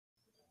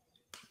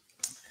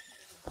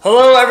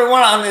Hello,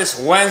 everyone, on this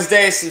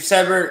Wednesday,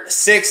 September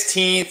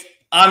 16th.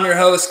 I'm your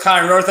host,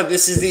 Connor Northrup.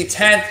 This is the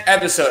 10th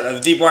episode of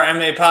the Deep Water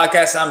MMA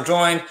Podcast. I'm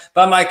joined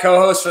by my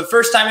co-host for the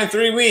first time in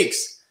 3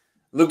 weeks,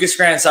 Lucas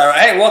Grandsire.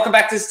 Hey, welcome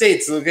back to the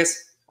States,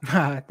 Lucas.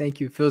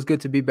 Thank you. Feels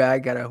good to be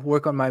back. Got to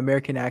work on my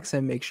American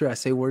accent, make sure I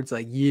say words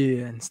like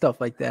yeah and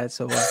stuff like that.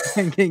 So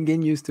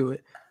getting used to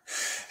it.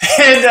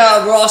 And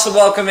we're also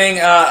welcoming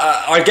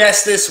our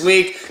guest this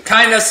week,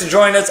 kind enough to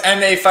join us,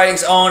 MMA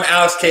Fighting's own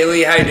Alex K.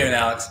 Lee. How you doing,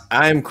 Alex?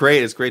 I'm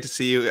great. It's great to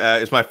see you.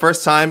 It's my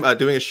first time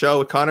doing a show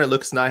with Connor.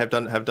 Lucas and I have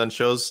done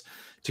shows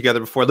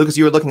together before. Lucas,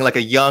 you were looking like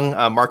a young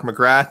Mark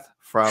McGrath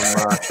from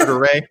Sugar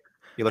Ray.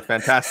 You look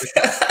fantastic.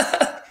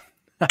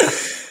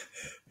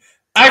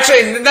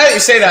 Actually, now that you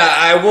say that,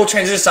 I will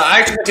transition. So I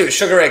actually went to a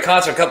Sugar Ray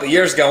concert a couple of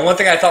years ago. And one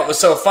thing I thought was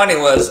so funny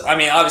was, I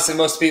mean, obviously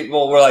most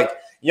people were like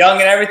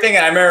young and everything.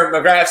 And I remember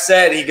McGrath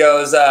said, he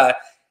goes,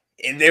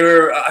 they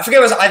were, I think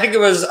it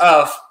was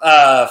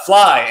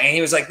Fly. And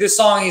he was like, this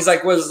song, he's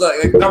like, was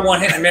like number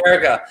one hit in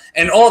America.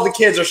 And all the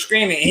kids are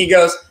screaming. And he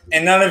goes,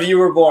 and none of you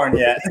were born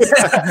yet.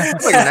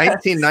 It's like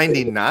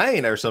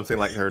 1999 or something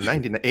like, or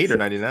 98 or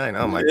 99.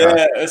 Oh my God.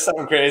 Yeah, it's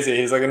something crazy.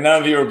 He's like,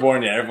 none of you were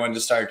born yet. Everyone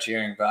just started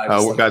cheering. But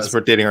guys, we're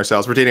dating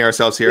ourselves. We're dating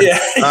ourselves here.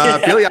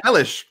 Yeah. Billie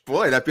Eilish.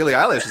 Boy, that Billie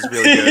Eilish is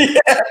really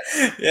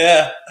good.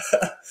 Yeah.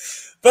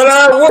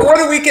 But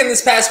what a weekend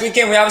this past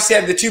weekend. We obviously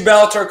had the two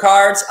Bellator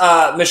cards.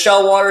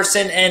 Michelle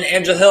Waterson and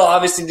Angela Hill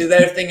obviously did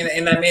their thing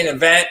in that main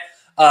event.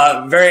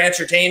 Very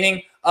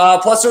entertaining.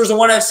 Plus, there was a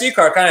ONE FC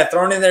card kind of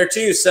thrown in there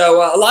too.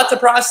 So a lot to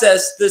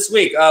process this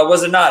week.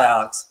 Was it not,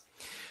 Alex?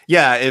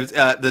 Yeah,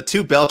 the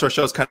two Bellator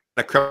shows kind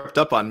of crept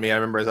up on me. I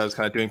remember as I was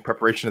kind of doing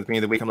preparation at the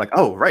beginning of the week, I'm like,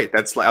 oh, right.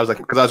 I was like,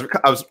 because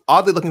I was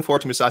oddly looking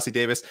forward to Musasi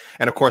Davis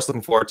and, of course,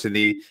 looking forward to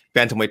the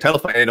bantamweight title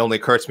fight. And it only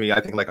occurred to me,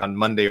 I think, like on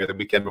Monday or the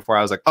weekend before,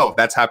 I was like, oh,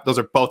 those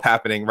are both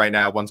happening right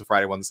now. One's a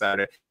Friday, one's a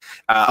Saturday.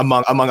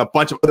 Among a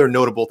bunch of other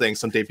notable things,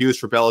 some debuts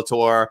for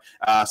Bellator,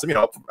 some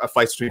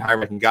fights between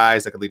high-ranking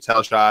guys that could lead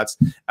title shots,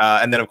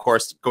 and then, of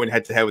course, going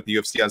head-to-head with the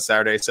UFC on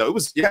Saturday. So it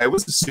was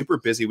a super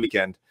busy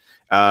weekend,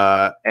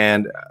 there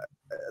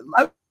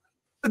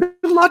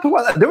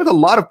was a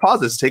lot of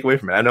positives to take away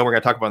from it. I know we're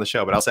going to talk about on the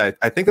show, but I'll say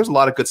I think there's a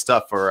lot of good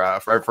stuff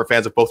for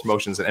fans of both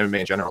promotions and MMA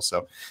in general.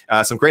 So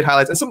some great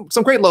highlights and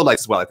some great lowlights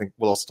as well. I think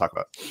we'll also talk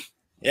about.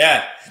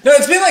 Yeah, no,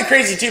 it's been like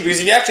crazy too, because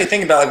if you actually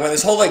think about like when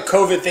this whole like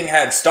COVID thing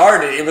had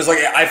started, it was like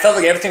I felt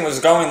like everything was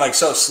going like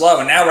so slow,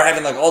 and now we're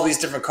having like all these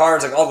different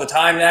cards like all the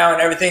time now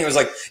and everything. It was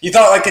like you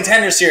thought like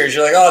Contender Series,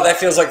 you're like, oh, that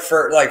feels like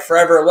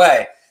forever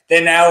away.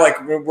 Then now, like,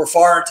 we're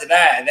far into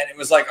that. And then it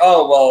was like,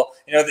 oh, well,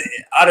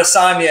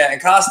 Adesanya and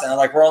Costa,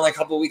 like, we're only a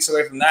couple of weeks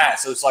away from that.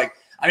 So it's like,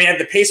 I mean, at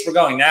the pace we're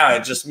going now,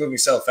 it's just moving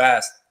so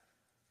fast.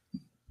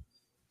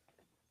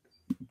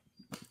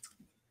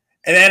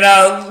 And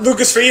then,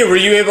 Lucas, for you, were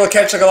you able to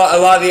catch like a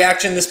lot of the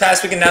action this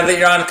past weekend now that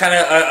you're on kind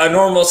of a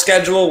normal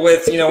schedule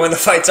with, when the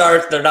fights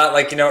are, they're not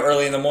like,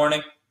 early in the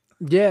morning?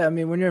 Yeah, I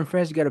mean, when you're in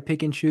France, you got to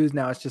pick and choose.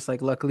 Now it's just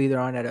like, luckily, they're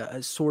on at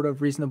a sort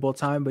of reasonable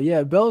time. But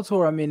yeah,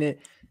 Bellator, I mean,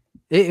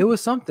 it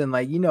was something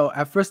like,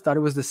 at first thought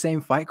it was the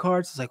same fight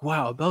cards. It's like,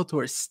 wow,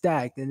 Bellator is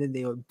stacked. And then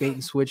they bait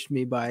and switched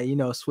me by,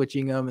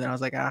 switching them. And I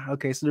was like,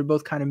 okay, so they're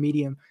both kind of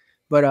medium.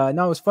 But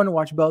no, it was fun to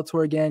watch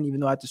Bellator again, even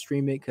though I had to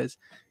stream it because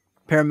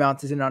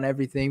Paramount isn't on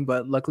everything.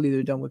 But luckily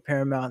they're done with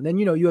Paramount. And then,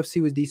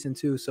 UFC was decent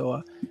too.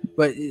 So,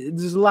 but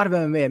there's a lot of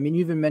MMA. I mean,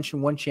 you even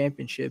mentioned one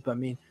championship. I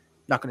mean,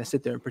 not going to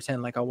sit there and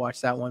pretend like I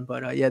watched that one.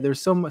 But yeah,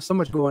 there's so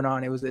much going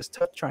on. It's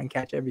tough to try and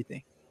catch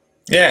everything.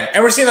 Yeah,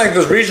 and we're seeing like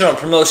those regional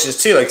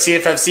promotions too. Like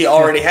CFFC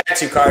already had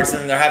two cards,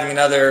 and they're having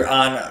another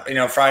on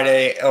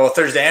Thursday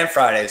and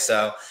Friday.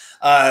 So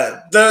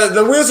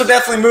the wheels are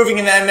definitely moving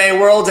in the MMA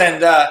world.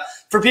 And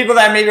for people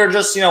that maybe are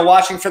just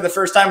watching for the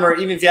first time, or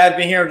even if you haven't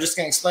been here, I'm just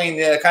going to explain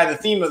the kind of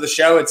the theme of the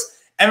show. It's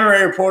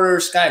MMA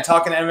reporters, kind of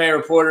talking to MMA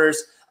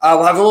reporters.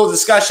 We'll have a little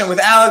discussion with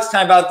Alex,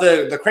 kind of about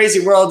the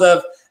crazy world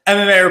of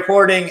MMA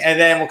reporting, and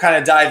then we'll kind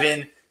of dive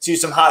in to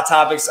some hot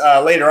topics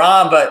later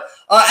on. But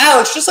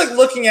Alex, just like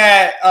looking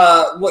at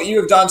what you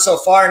have done so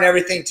far and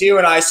everything too,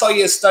 and I saw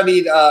you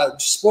studied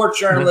sports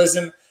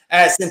journalism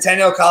at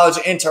Centennial College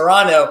in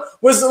Toronto.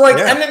 Was like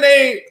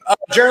MMA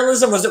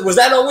journalism, was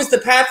that always the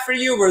path for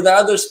you? Were there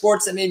other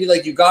sports that maybe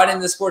like you got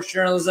into sports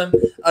journalism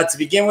to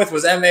begin with?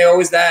 Was MMA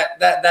always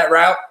that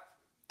route?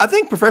 I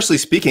think professionally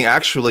speaking,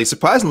 actually,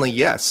 surprisingly,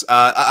 yes.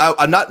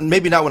 I'm not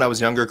when I was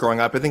younger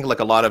growing up. I think like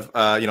a lot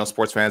of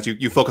sports fans,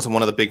 you focus on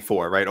one of the big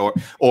four, right?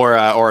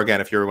 Or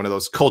again, if you're one of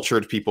those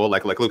cultured people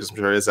like Lucas, I'm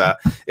sure is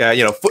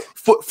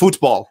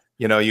football.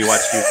 You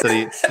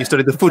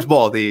study the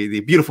football, the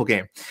beautiful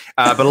game.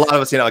 But a lot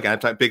of us, again, I'm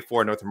talking big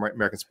four North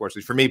American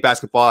sports. For me,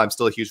 basketball, I'm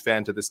still a huge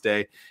fan to this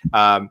day.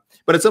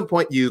 But at some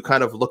point, you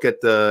kind of look at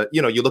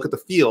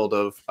the field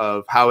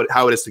of how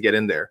it is to get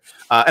in there.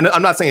 And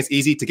I'm not saying it's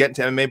easy to get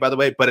into MMA, by the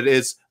way, but it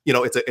is,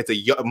 it's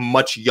a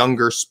much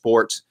younger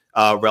sport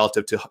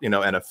relative to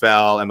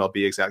NFL,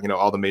 MLB, exactly,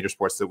 all the major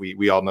sports that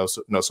we all know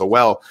so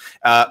well.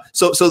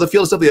 So the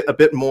field is definitely a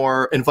bit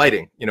more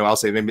inviting. I'll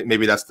say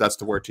maybe that's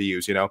the word to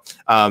use.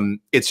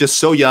 It's just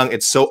so young,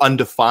 it's so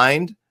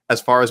undefined.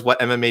 as far as what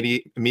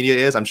MMA media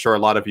is. I'm sure a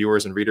lot of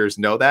viewers and readers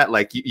know that.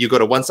 Like you go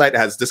to one site that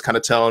has this kind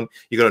of tone,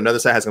 you go to another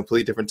site that has a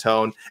completely different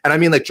tone, and I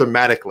mean like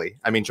dramatically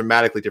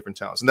different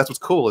tones. And that's what's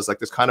cool is like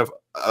there's kind of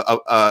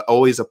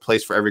always a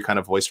place for every kind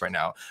of voice right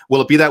now.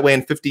 Will it be that way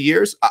in 50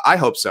 years? I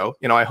hope so.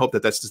 You know, I hope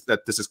that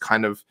this is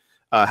kind of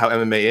how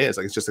MMA is.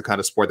 Like it's just a kind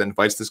of sport that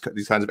invites these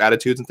kinds of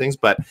attitudes and things.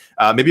 But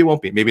maybe it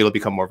won't be. Maybe it'll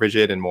become more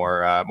rigid and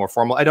more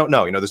formal. I don't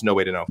know. You know, there's no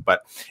way to know.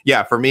 But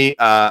yeah, for me,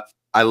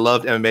 I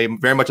loved MMA,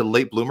 very much a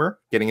late bloomer,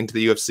 getting into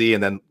the UFC,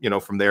 and then, you know,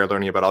 from there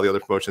learning about all the other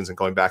promotions and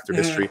going back through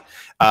history.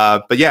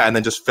 But yeah, and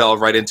then just fell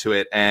right into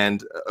it,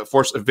 and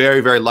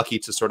very, very lucky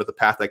to sort of the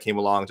path that came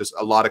along. Just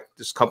a lot of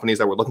just companies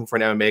that were looking for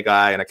an MMA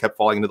guy, and I kept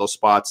falling into those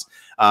spots.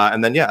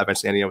 And then yeah,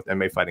 eventually ending up with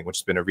MMA fighting, which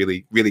has been a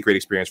really, really great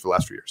experience for the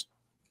last few years.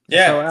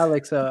 Yeah. So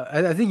Alex,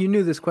 I think you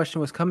knew this question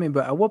was coming,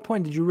 but at what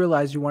point did you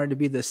realize you wanted to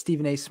be the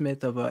Stephen A.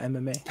 Smith of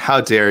MMA? How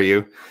dare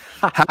you?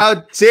 How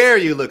dare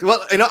you, Luke?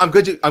 Well, you know, I'm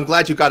glad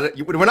you got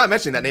it. We're not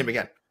mentioning that name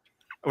again.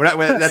 We're not.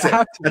 That's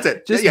it. That's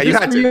it. Yeah, you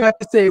had to. You have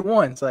to say it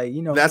once, like,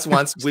 you know. That's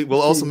once. We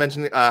will also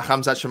mention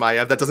Khamzat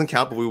Chimaev. That doesn't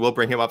count, but we will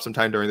bring him up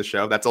sometime during the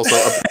show. That's also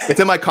it's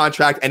in my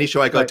contract. Any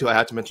show I go to, I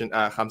have to mention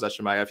Khamzat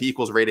Chimaev. He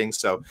equals ratings.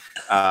 So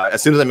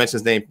as soon as I mention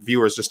his name,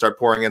 viewers just start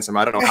pouring in some.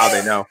 I don't know how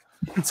they know.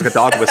 It's like a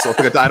dog whistle.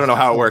 I don't know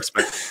how it works,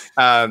 but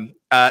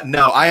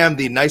no, I am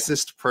the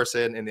nicest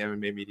person in the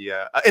MMA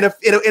media.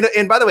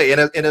 And by the way,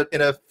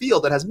 in a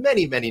field that has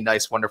many, many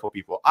nice, wonderful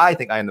people, I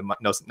think I am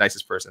the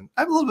nicest person.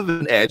 I have a little bit of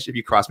an edge. If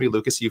you cross me,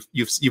 Lucas, you've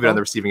been on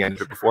the receiving end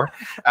of it before.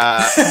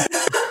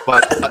 But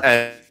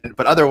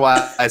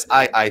otherwise,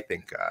 I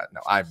think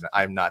no,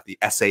 I'm not the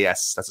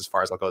SAS. That's as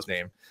far as I'll go as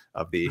name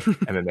of the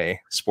MMA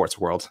sports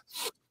world.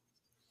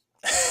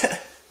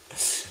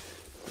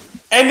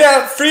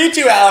 And for you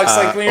too, Alex,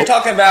 like when you're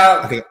talking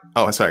about,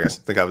 sorry guys,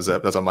 I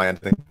think that's on my end.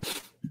 I think.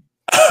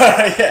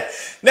 Yeah,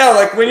 no,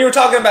 like when you were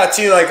talking about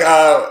too, like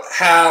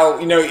how,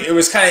 you know, it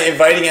was kind of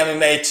inviting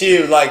MMA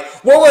too. Like,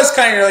 what was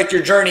kind of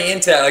your journey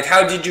into that? Like,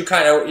 how did you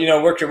kind of, you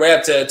know, work your way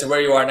up to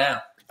where you are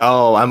now?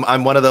 Oh,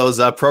 I'm one of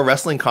those pro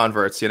wrestling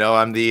converts. You know,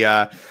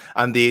 I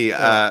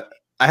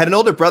had an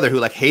older brother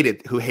who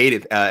hated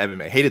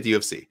MMA, hated the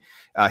UFC.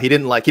 He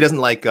doesn't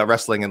like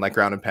wrestling and like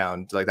ground and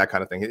pound, like that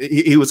kind of thing.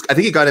 I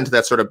think he got into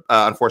that sort of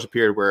unfortunate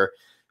period where,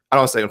 I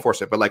don't want to say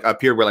unfortunate, but like a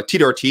period where like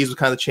Tito Ortiz was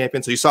kind of the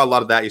champion. So you saw a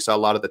lot of that. You saw a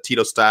lot of the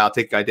Tito style,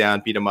 take a guy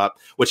down, beat him up,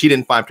 which he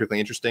didn't find particularly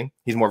interesting.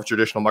 He's more of a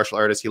traditional martial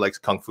artist. He likes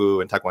Kung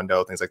Fu and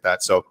Taekwondo, things like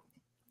that. So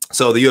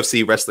the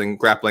UFC, wrestling,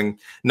 grappling,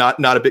 not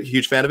a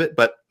huge fan of it,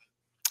 but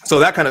so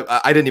that kind of,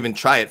 I didn't even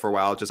try it for a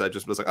while. I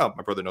just was like, oh,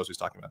 my brother knows what he's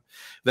talking about.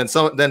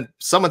 Then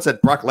someone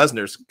said Brock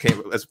Lesnar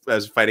came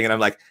as fighting, and I'm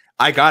like,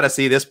 I gotta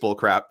see this bull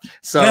crap.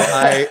 So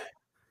I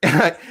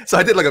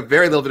did like a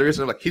very little bit of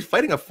research. I'm like, he's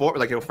fighting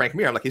Frank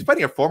Mir. I'm like, he's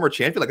fighting a former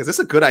champion. Like, is this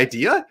a good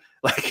idea?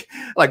 Like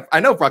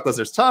I know Brock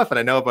Lesnar's tough, and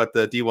I know about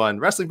the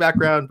D1 wrestling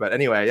background, but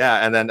anyway,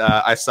 yeah. And then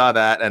I saw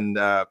that, and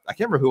I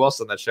can't remember who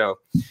else on that show,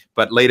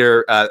 but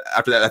later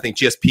after that, I think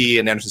GSP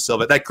and Anderson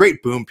Silva, that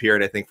great boom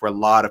period, I think, for a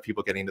lot of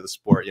people getting into the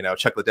sport. You know,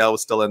 Chuck Liddell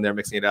was still in there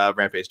mixing it up,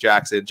 Rampage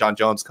Jackson, John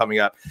Jones coming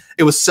up.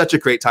 It was such a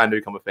great time to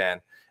become a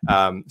fan.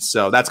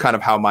 So that's kind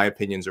of how my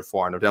opinions are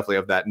formed. I'm definitely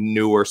of that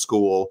newer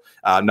school,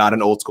 not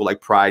an old school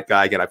like Pride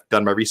guy. Again, I've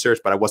done my research,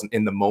 but I wasn't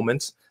in the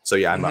moment. So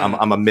yeah,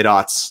 I'm a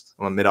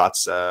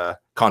mid-aughts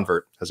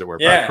convert, as it were,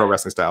 pro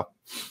wrestling style.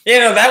 Yeah,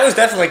 no, that was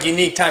definitely like a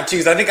unique time too,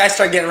 because I think I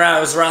started getting around. It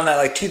was around that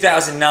like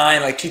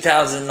 2009, like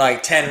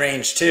 2010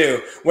 range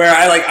too, where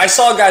I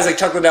saw guys like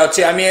Chuck Liddell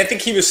too. I mean, I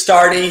think he was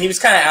starting. He was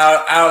kind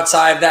of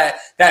outside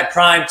that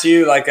prime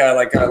too. Like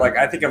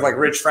I think of like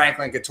Rich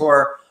Franklin,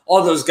 Couture.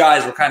 All those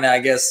guys were kind of, I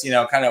guess, you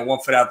know, kind of one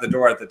foot out the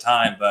door at the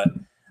time. But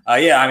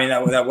yeah, I mean,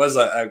 that was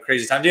a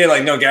crazy time. Yeah,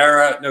 like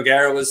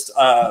Nogueira was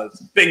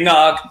Big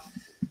Nog.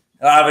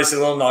 Obviously,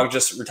 Little Nog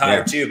just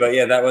retired too. But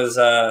yeah, that was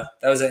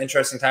an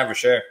interesting time for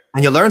sure.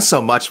 And you learn so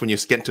much when you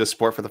get into a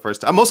sport for the first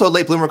time. I'm also a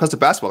late bloomer when it comes to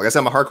basketball. Like I said,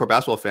 I'm a hardcore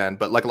basketball fan,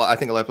 but like I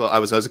think I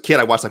was a kid,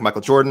 I watched like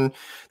Michael Jordan.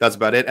 That's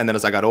about it. And then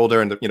as I got older,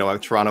 and you know,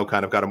 Toronto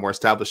kind of got a more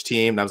established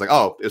team, and I was like,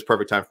 oh, it was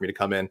perfect time for me to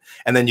come in.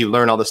 And then you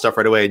learn all this stuff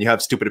right away, and you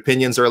have stupid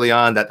opinions early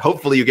on that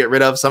hopefully you get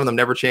rid of. Some of them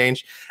never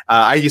change.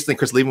 I used to think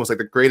Chris Lieben was like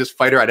the greatest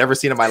fighter I'd ever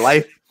seen in my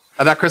life.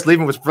 I thought Chris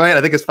Lieben was brilliant.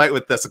 I think his fight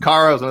with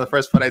Sakara was one of the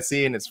first fight I'd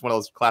seen. It's one of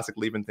those classic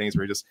Lieben things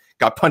where he just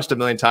got punched a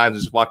million times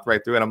and just walked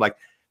right through it. I'm like,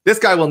 this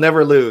guy will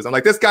never lose. I'm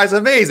like, this guy's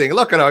amazing.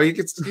 Look at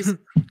him.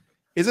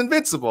 He's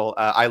invincible.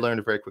 I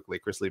learned very quickly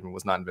Chris Lieben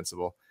was not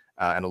invincible,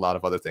 and a lot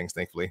of other things,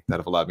 thankfully, that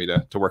have allowed me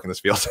to work in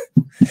this field.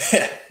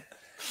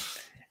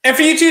 And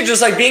for you too,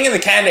 just like being in the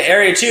Canada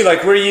area too,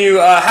 like were you,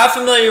 how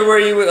familiar were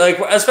you with, like,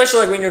 especially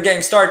like when you're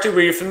getting started too,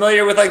 were you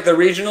familiar with like the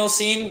regional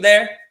scene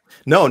there?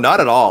 No, not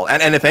at all.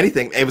 And if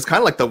anything, it was kind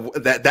of like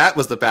that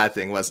was the bad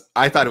thing. Was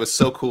I thought it was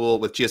so cool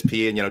with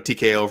GSP and, you know,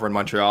 TK over in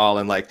Montreal,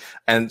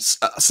 and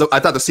so I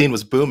thought the scene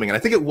was booming, and I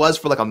think it was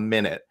for like a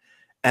minute.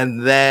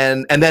 And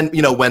then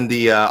you know, when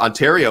the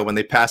Ontario, when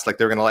they passed like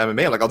they were going to allow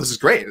MMA, I'm like, oh, this is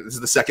great. This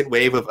is the second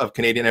wave of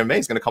Canadian MMA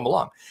is going to come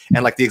along.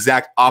 And like the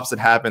exact opposite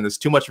happened. There's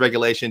too much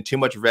regulation, too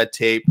much red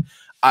tape.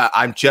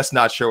 I'm just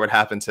not sure what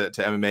happened to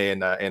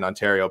MMA in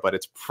Ontario, but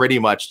it's pretty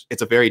much,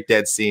 it's a very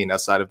dead scene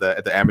outside of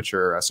the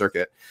amateur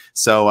circuit.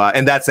 So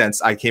in that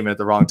sense, I came in at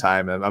the wrong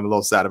time, and I'm a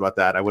little sad about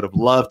that. I would have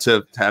loved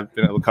to have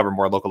been able to cover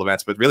more local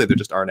events, but really there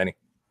just aren't any.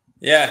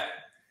 Yeah.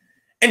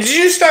 And did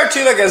you start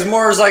too, like as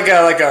more as like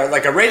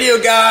a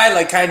radio guy,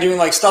 like kind of doing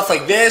like stuff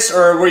like this,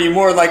 or were you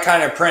more like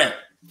kind of print?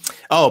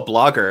 Oh,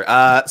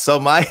 blogger. So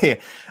my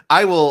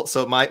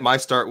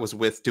start was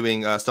with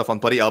doing stuff on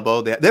Bloody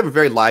Elbow. They have a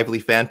very lively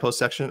fan post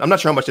section. I'm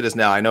not sure how much it is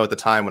now. I know at the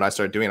time when I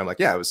started doing it, I'm like,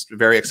 yeah, it was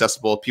very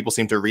accessible. People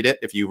seemed to read it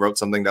if you wrote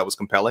something that was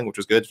compelling, which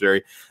was good. It's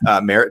very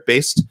merit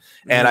based.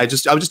 And I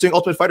was just doing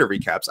Ultimate Fighter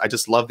recaps. I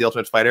just love the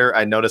Ultimate Fighter.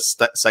 I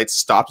noticed sites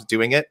stopped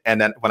doing it,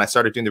 and then when I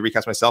started doing the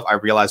recaps myself, I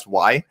realized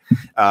why.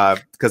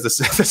 Because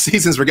the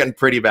seasons were getting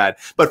pretty bad.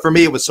 But for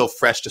me, it was so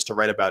fresh just to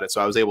write about it.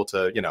 So I was able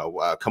to,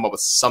 come up with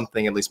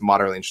something at least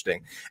moderately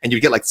interesting. And you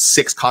get like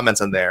 6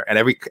 comments on there, and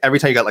every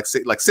time you got like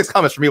 6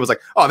 comments from me, was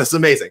like, oh, this is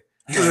amazing.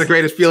 This is the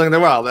greatest feeling in the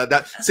world.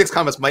 That 6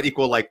 comments might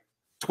equal like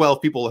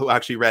 12 people who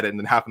actually read it, and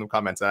then half of them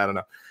comments. I don't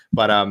know.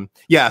 But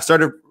yeah,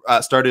 started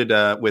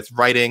with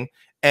writing,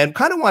 and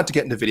kind of wanted to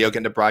get into video, get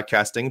into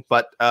broadcasting.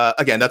 But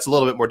again, that's a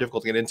little bit more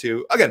difficult to get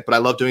into. Again, but I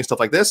love doing stuff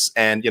like this,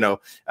 and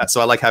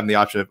so I like having the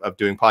option of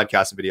doing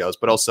podcasts and videos,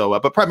 but also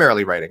but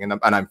primarily writing, and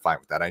I'm fine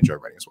with that. I enjoy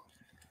writing as well.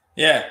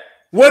 Yeah.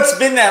 What's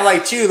been that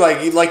like too?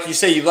 Like you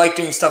say, you like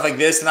doing stuff like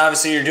this, and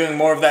obviously you're doing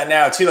more of that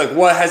now too. Like,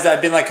 what has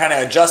that been like, kind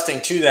of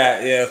adjusting to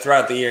that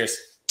throughout the years?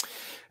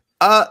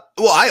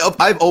 Well,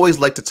 I've always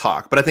liked to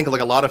talk, but I think like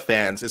a lot of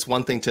fans, it's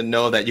one thing to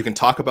know that you can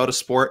talk about a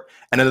sport,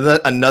 and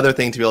another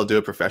thing to be able to do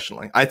it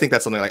professionally. I think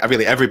that's something like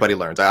really everybody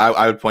learns.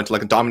 I would point to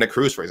like Dominic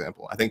Cruz, for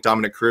example. I think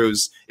Dominic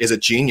Cruz is a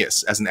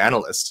genius as an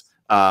analyst.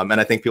 And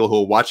I think people who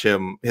will watch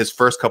him, his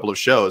first couple of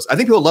shows, I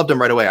think people loved him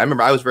right away. I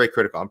remember I was very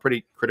critical. I'm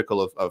pretty critical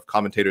of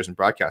commentators and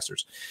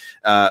broadcasters.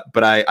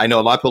 But I know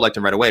a lot of people liked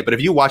him right away. But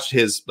if you watch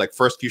his like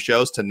first few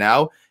shows to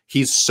now,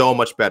 he's so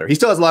much better. He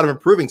still has a lot of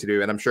improving to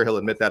do, and I'm sure he'll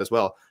admit that as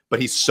well. But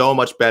he's so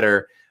much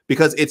better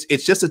because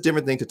it's just a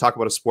different thing to talk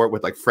about a sport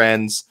with like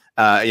friends,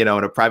 in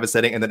a private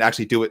setting, and then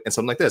actually do it in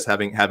something like this,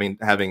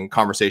 having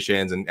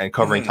conversations and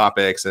covering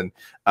topics and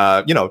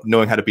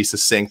knowing how to be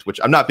succinct, which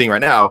I'm not being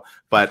right now.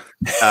 But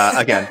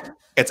again.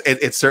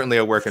 It's certainly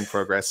a work in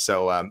progress.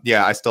 So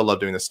yeah, I still love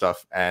doing this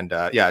stuff, and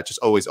yeah, just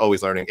always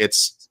learning.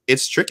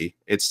 It's tricky.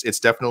 It's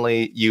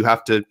definitely, you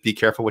have to be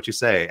careful what you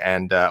say,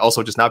 and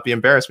also just not be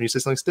embarrassed when you say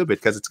something stupid,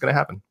 because it's going to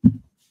happen.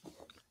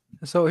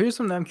 So here's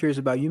something I'm curious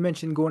about. You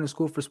mentioned going to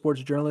school for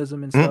sports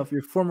journalism and stuff.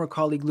 Your former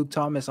colleague Luke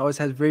Thomas always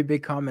has very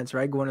big comments,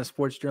 right? Going to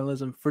sports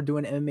journalism for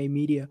doing MMA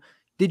media.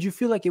 Did you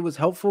feel like it was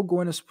helpful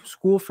going to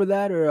school for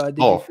that, or did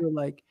you feel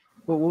like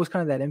what was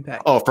kind of that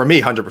impact? Oh, for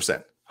me,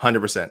 100%.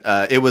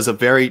 100%. It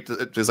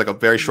was like a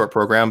very short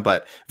program,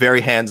 but very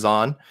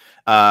hands-on.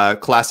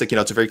 Classic,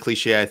 it's a very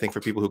cliche, I think,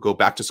 for people who go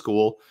back to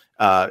school.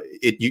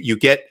 You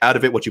get out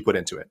of it what you put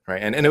into it,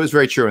 right? And it was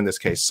very true in this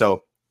case.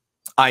 So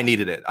I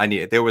needed it.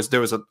 There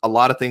was a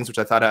lot of things which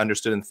I thought I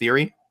understood in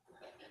theory,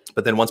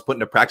 but then once put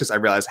into practice, I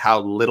realized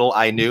how little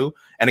I knew.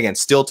 And again,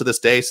 still to this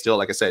day,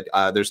 like I said,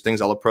 there's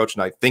things I'll approach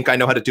and I think I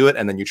know how to do it,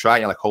 and then you try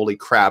and you're like, holy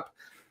crap,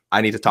 I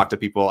need to talk to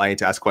people. I need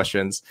to ask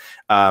questions.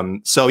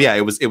 So yeah,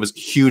 it was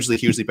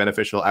hugely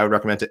beneficial. I would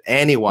recommend to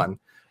anyone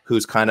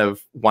who's kind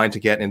of wanting to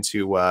get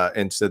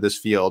into this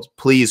field,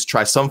 please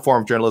try some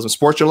form of journalism,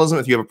 sports journalism.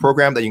 If you have a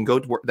program that you can go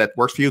to that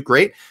works for you,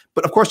 great.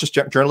 But of course, just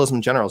journalism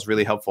in general is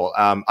really helpful.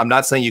 I'm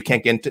not saying you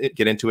can't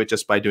get into it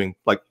just by doing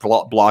like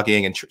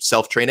blogging and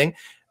self-training.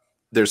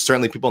 There's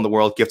certainly people in the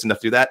world gifted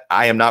enough to do that.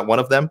 I am not one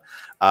of them.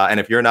 And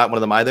if you're not one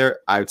of them either,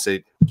 I would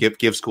say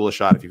give school a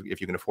shot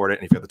if you can afford it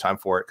and if you have the time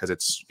for it,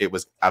 because it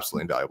was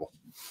absolutely invaluable.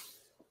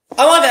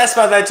 I wanted to ask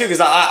about that too,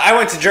 because I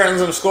went to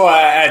journalism school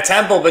at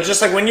Temple, but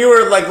just like when you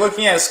were like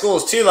looking at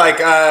schools too, like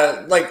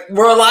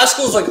were a lot of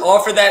schools like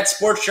offer that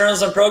sports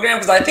journalism program?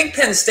 Because I think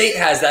Penn State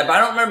has that, but I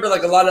don't remember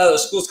like a lot of other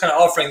schools kind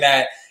of offering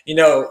that,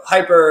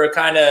 hyper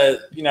kind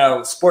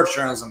of sports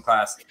journalism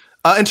class.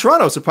 In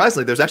Toronto,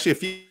 surprisingly, there's actually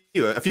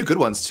a few good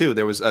ones too.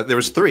 There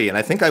was 3, and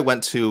I think I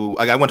went to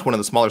one of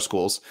the smaller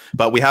schools,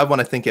 but we have one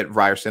I think at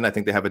Ryerson. I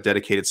think they have a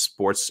dedicated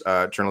sports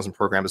journalism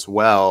program as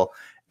well,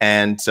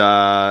 and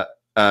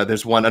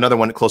there's another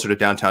one closer to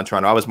downtown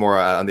Toronto. I was more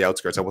on the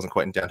outskirts. I wasn't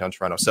quite in downtown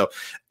Toronto. So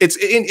it's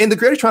in the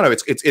greater Toronto.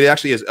 It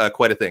actually is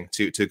quite a thing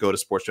to go to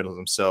sports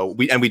journalism. So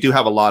we do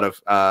have a lot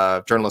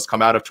of journalists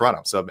come out of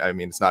Toronto. So I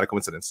mean, it's not a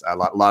coincidence. A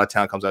lot of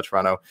talent comes out of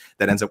Toronto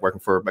that ends up working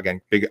for, again,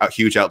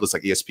 huge outlets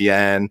like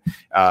ESPN,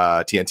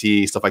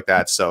 TNT, stuff like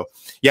that. So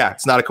yeah,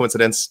 it's not a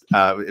coincidence.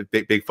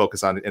 Big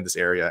focus in this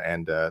area,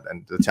 and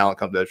the talent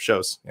that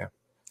shows. Yeah.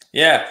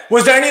 Yeah.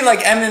 Was there any like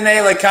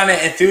MMA like kind of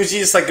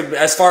enthusiasts, like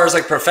as far as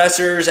like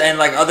professors and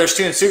like other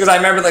students too? Because I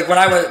remember like when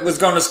I was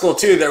going to school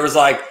too, there was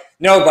like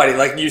nobody.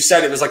 Like you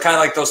said, it was like kind of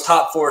like those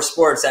top 4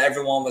 sports that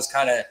everyone was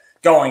kind of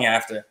going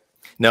after.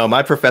 No,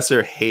 my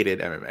professor hated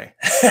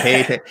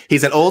MMA.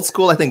 He's an old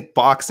school, I think,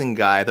 boxing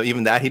guy, though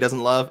even that he doesn't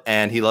love,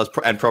 and he loves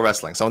pro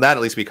wrestling. So on that,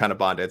 at least we kind of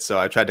bonded. So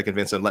I tried to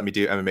convince him to let me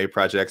do MMA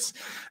projects.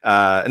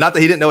 Not that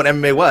he didn't know what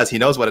MMA was. He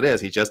knows what it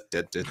is. He just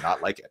did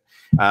not like it.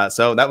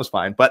 So that was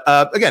fine. But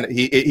again,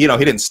 he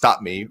didn't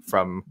stop me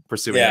from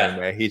pursuing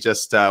MMA. He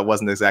just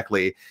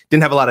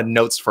didn't have a lot of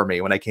notes for me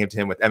when I came to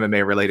him with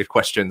MMA related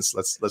questions.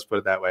 Let's put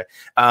it that way.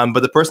 But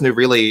the person who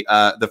really,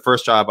 the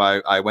first job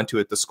I went to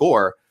at the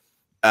Score,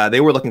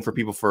 they were looking for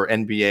people for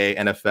NBA,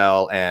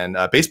 NFL, and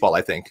baseball,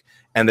 I think.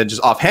 And then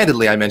just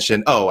offhandedly, I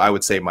mentioned, I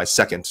would say my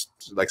second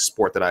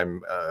sport that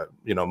I'm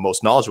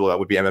most knowledgeable about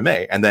would be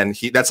MMA. And then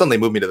that suddenly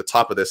moved me to the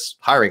top of this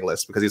hiring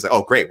list because he's like,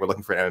 oh, great, we're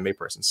looking for an MMA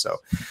person. So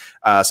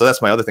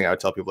that's my other thing I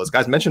would tell people is,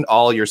 guys, mention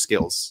all your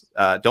skills.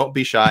 Don't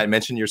be shy.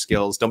 Mention your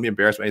skills. Don't be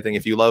embarrassed by anything.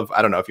 If you love,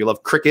 I don't know, if you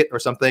love cricket or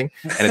something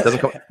and it doesn't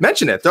come,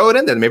 mention it. Throw it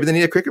in there. Maybe they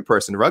need a cricket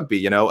person, rugby.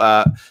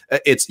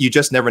 You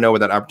just never know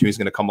when that opportunity is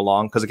going to come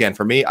along. Because again,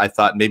 for me, I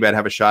thought maybe I'd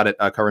have a shot at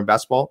covering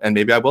basketball, and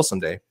maybe I will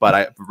someday.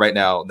 But right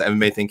now, the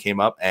MMA thing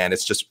came up, and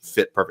it's just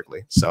fit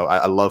perfectly. So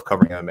I love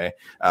covering MMA,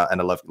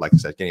 and I love, like I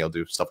said, Kenny will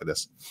do stuff like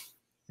this.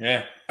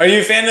 Yeah. Are you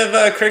a fan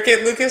of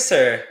cricket, Lucas,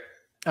 or?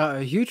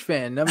 A huge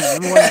fan. I'm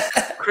one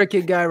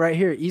cricket guy right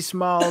here.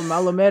 Ismail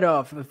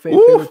Malamedov, a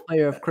favorite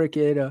player of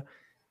cricket.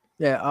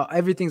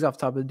 Everything's off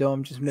top of the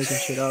dome, just making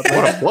shit up.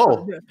 What a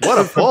pull! What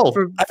a pull!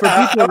 For people,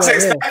 I was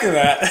expecting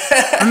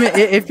that. I mean,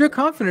 if you're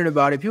confident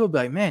about it, people will be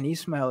like, "Man,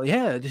 Ismail,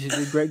 this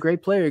is a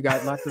great player.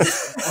 Got lots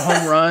of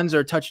home runs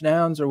or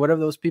touchdowns or whatever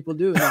those people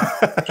do." No,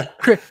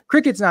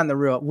 cricket's not in the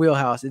real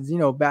wheelhouse. It's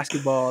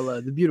basketball,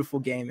 the beautiful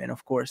game, and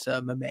of course,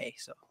 MMA.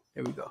 So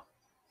there we go.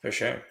 For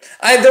sure.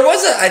 There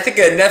was I think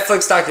a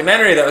Netflix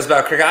documentary that was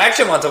about cricket. I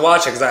actually want to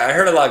watch it because I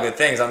heard a lot of good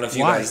things. I don't know if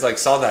you guys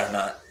saw that or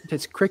not.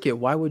 It's cricket.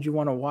 Why would you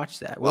want to watch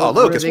that? Well,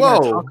 Lucas,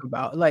 talk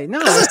about? Like, no,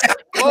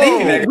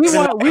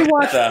 we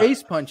watch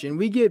face punching.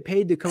 We get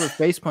paid to cover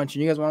face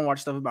punching. You guys want to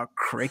watch stuff about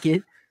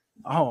cricket?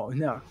 Oh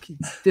no,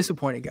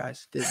 disappointed,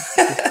 guys.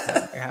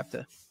 I have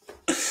to.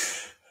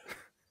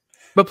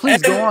 But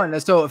please go on.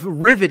 So,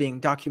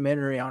 riveting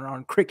documentary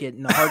on cricket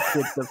and the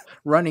hardships of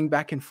running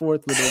back and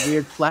forth with a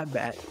weird flat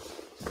bat.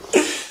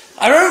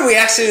 I remember we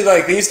actually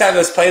they used to have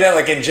us play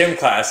that in gym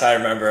class. I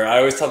remember. I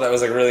always thought that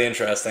was really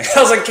interesting. I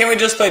was like, can't we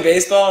just play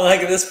baseball at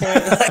this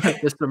point?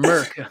 Just the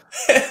Merc.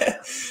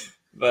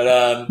 But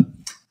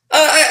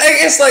I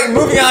guess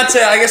moving on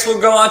to, I guess we'll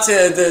go on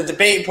to the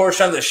debate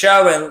portion of the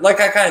show. And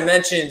like I kind of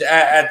mentioned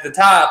at the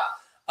top,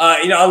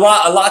 a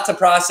lot to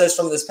process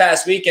from this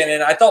past weekend.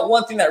 And I thought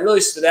one thing that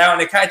really stood out,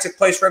 and it kind of took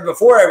place right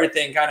before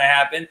everything kind of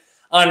happened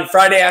on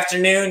Friday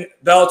afternoon.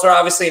 Bellator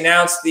obviously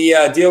announced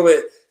the deal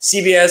with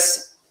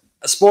CBS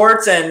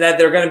Sports, and that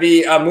they're going to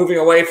be moving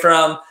away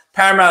from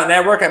Paramount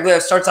Network. I believe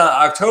it starts on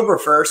October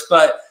 1st.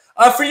 But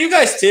for you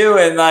guys too,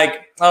 and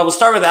we'll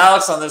start with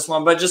Alex on this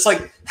one, but just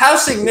how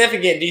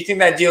significant do you think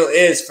that deal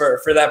is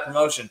for that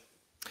promotion?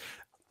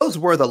 Those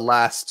were the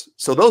last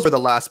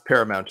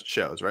Paramount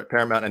shows, right?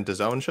 Paramount and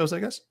DAZN shows, I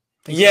guess.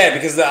 Yeah,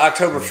 because the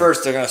October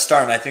 1st they're going to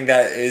start, and I think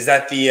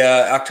that the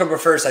October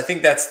 1st. I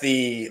think that's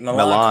the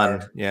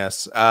Milan.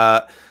 Yes.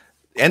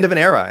 End of an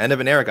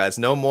era, guys.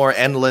 No more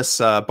endless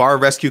bar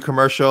rescue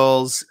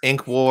commercials,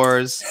 ink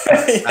wars.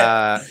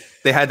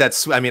 They had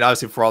that. I mean,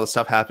 obviously, before all this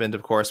stuff happened,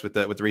 of course, with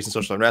the recent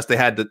social unrest, they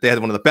had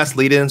one of the best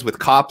lead-ins with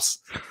Cops,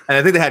 and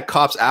I think they had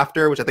Cops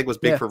after, which I think was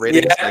big for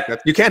ratings. Yeah.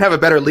 You can't have a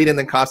better lead-in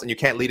than Cops, and you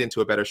can't lead into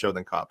a better show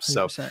than Cops.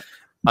 100%. So,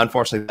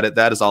 unfortunately,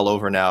 that is all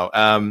over now.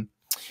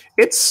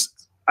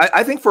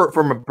 I think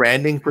from a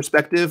branding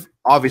perspective,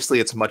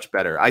 obviously it's much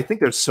better. I think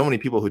there's so many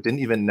people who didn't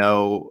even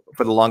know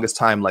for the longest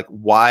time,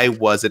 why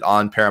was it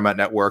on Paramount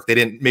Network?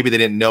 Maybe they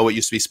didn't know it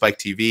used to be Spike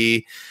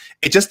TV.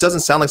 It just doesn't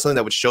sound like something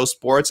that would show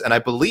sports. And I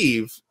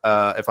believe,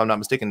 if I'm not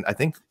mistaken, I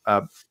think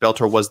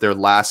Bellator was their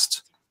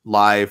last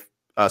live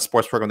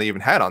sports program they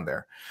even had on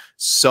there.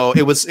 So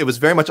it was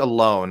very much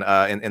alone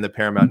in the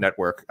Paramount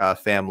Network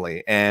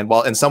family. And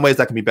while in some ways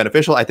that can be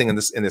beneficial, I think in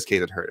this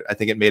case it hurt it. I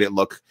think it made it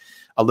look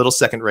a little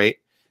second rate.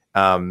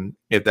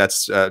 If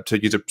that's to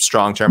use a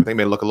strong term, I think it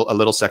made it look a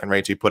little second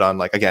rate to put on,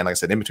 again, like I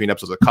said, in between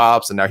episodes of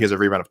Cops, and now here's a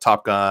rerun of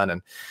Top Gun,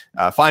 and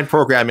fine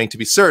programming to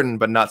be certain,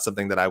 but not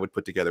something that I would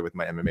put together with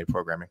my MMA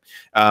programming.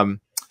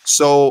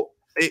 So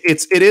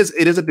it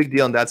is a big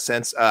deal in that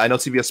sense. I know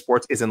CBS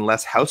Sports is in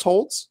less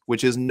households,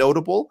 which is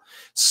notable.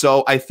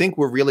 So I think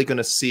we're really going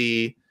to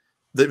see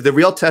the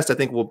real test. I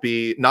think will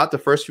be not the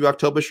first few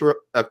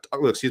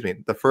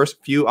the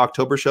first few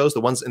October shows.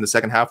 The ones in the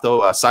second half, though,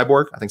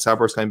 Cyborg. I think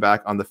Cyborg's coming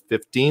back on the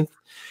 15th,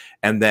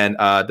 and then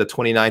the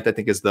 29th, I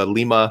think, is the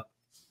Lima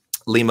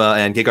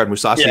and Gegard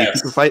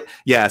Mousasi fight.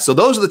 Yeah, so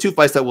those are the two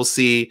fights that we'll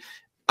see.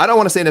 I don't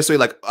want to say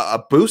necessarily a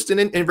boost in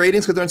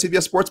ratings because they're on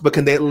CBS Sports, but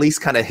can they at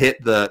least kind of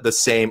hit the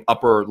same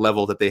upper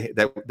level that they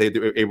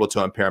were able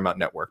to on Paramount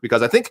Network?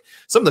 Because I think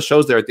some of the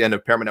shows there at the end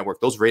of Paramount Network,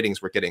 those ratings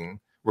were getting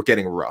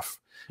rough.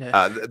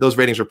 Yeah. Those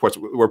ratings reports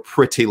were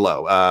pretty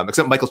low,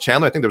 except Michael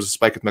Chandler. I think there was a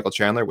spike with Michael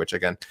Chandler, which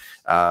again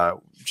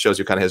shows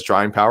you kind of his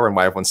drawing power and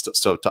why everyone's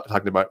still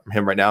talking about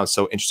him right now and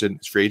so interested in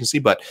his free agency.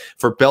 But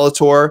for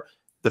Bellator,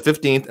 the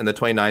 15th and the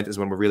 29th is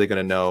when we're really going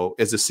to know,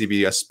 is the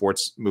CBS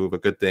Sports move a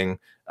good thing?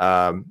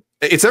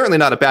 It's certainly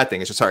not a bad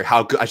thing. It's just, sorry,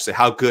 how good, I should say,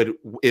 how good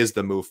is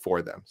the move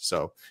for them?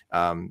 So,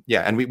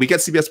 yeah, and we get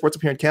CBS Sports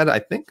up here in Canada, I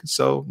think.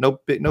 So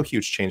no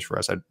huge change for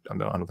us. I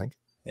don't think.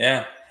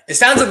 Yeah. It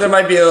sounds like there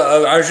might be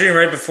I was reading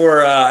right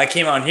before I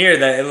came on here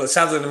that it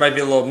sounds like there might be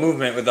a little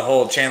movement with the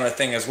whole Chandler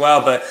thing as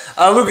well. But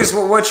Lucas,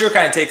 what's your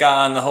kind of take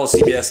on the whole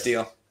CBS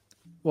deal?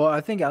 Well,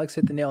 I think Alex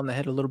hit the nail on the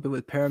head a little bit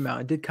with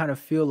Paramount. It did kind of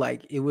feel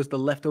like it was the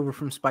leftover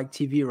from Spike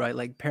TV, right?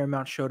 Like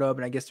Paramount showed up,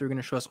 and I guess they were going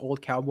to show us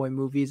old cowboy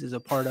movies as a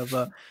part of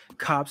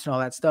Cops and all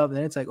that stuff. And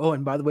then it's like, oh,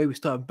 and by the way, we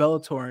still have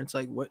Bellator. And it's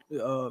like, what?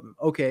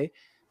 Okay.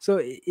 So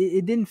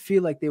it didn't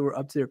feel like they were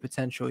up to their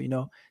potential, you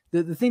know?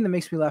 The thing that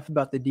makes me laugh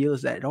about the deal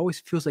is that it always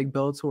feels like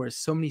Bellator is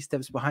so many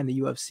steps behind the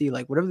UFC.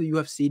 Like whatever the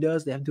UFC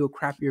does, they have to do a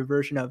crappier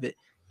version of it.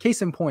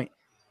 Case in point,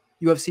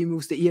 UFC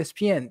moves to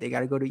ESPN. They got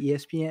to go to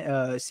ESPN,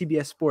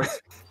 CBS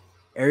Sports.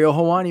 Ariel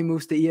Helwani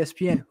moves to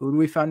ESPN. Who do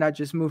we find out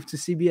just moved to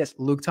CBS?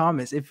 Luke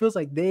Thomas. It feels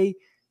like they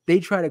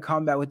try to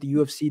combat what the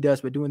UFC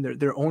does by doing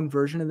their own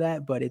version of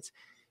that, but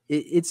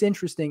it's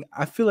interesting.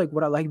 I feel like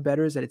what I like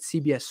better is that it's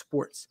CBS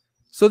Sports.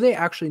 So they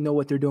actually know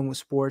what they're doing with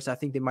sports. I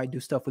think they might do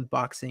stuff with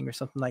boxing or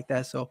something like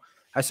that. So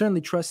I certainly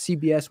trust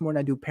CBS more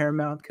than I do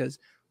Paramount, because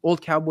old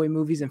cowboy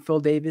movies and Phil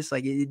Davis,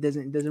 like it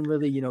doesn't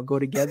really, you know, go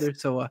together.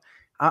 So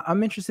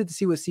I'm interested to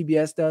see what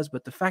CBS does,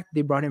 but the fact that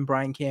they brought in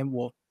Brian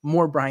Campbell,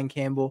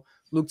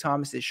 Luke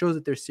Thomas, it shows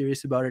that they're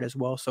serious about it as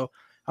well. So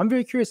I'm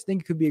very curious. I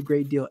think it could be a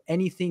great deal.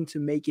 Anything to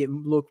make it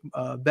look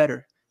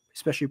better,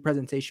 especially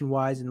presentation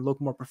wise, and look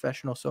more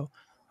professional. So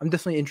I'm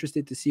definitely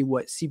interested to see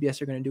what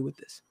CBS are going to do with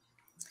this.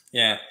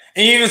 Yeah.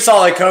 And you even saw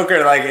like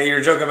Coker, like you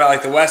were joking about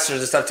like the Westerns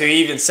and stuff too.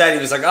 He even said, he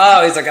was like,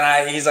 oh, he's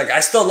like, I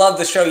still love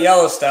the show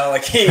Yellowstone.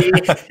 Like he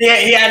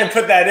had to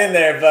put that in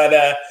there.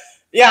 But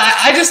yeah,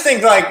 I just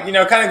think, like, you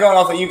know, kind of going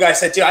off what you guys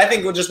said too, I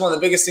think just one of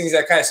the biggest things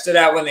that kind of stood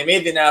out when they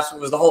made the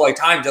announcement was the whole like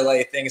time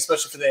delay thing,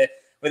 especially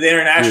with the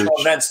international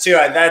events too.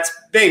 That's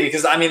big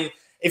because, I mean,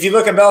 if you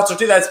look at Bellator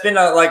too, that's been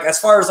like, as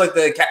far as like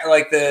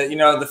the you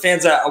know, the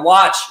fans that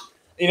watch,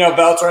 you know,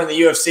 Bellator and the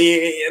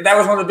UFC, that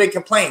was one of the big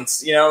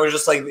complaints. You know, it was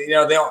just like, you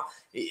know,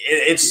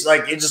 it's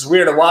just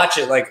weird to watch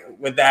it like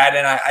with that.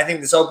 And I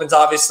think this opens,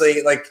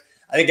 obviously, like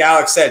I think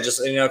Alex said,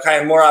 just, you know,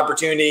 kind of more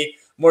opportunity,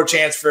 more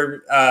chance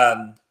for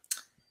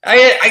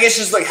I guess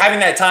just like having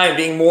that time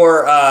being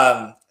more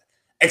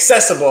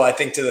accessible, I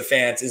think, to the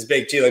fans is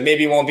big too. Like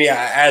maybe it won't be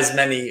as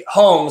many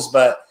homes,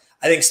 but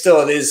I think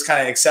still it is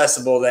kind of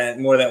accessible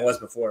more than it was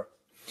before.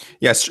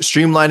 Yes,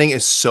 streamlining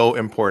is so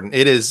important.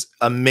 It is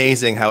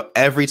amazing how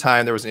every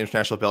time there was an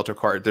international Bellator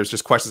card, there's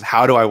just questions.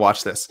 How do I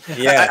watch this?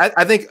 Yeah,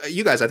 I think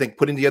you guys,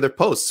 putting together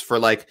posts for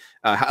like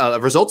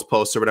results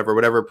posts or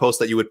whatever post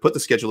that you would put the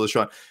schedule of the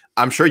show on.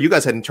 I'm sure you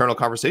guys had internal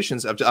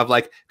conversations of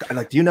like,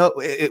 do you know?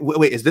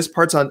 Wait, is this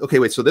part's on? Okay,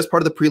 wait. So this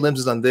part of the prelims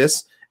is on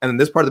this, and then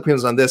this part of the prelims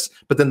is on this.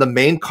 But then the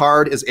main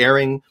card is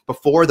airing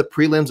before the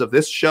prelims of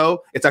this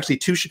show. It's actually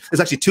two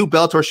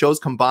Bellator shows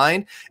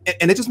combined,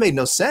 and it just made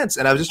no sense.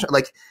 And I was just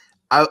like.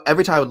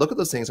 Every time I would look at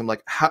those things, I'm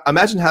like,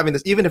 imagine having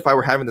this, even if I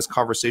were having this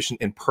conversation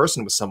in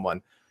person with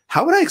someone,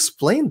 how would I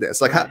explain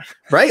this? Like,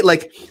 right?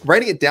 Like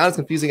writing it down is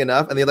confusing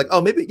enough. And they're like,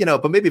 oh, maybe, you know,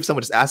 but maybe if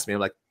someone just asked me, I'm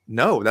like,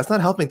 no, that's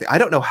not helping. I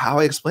don't know how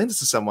I explain this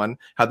to someone,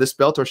 how this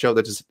Bellator show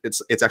that just,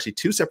 it's actually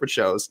two separate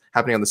shows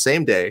happening on the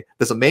same day.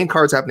 There's a main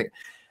cards happening.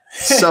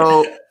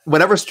 So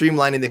whatever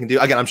streamlining they can do,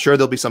 again, I'm sure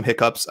there'll be some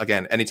hiccups.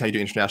 Again, anytime you do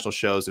international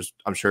shows,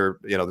 I'm sure,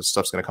 you know, this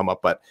stuff's going to come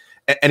up, but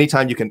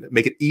anytime you can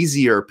make it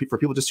easier for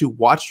people just to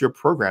watch your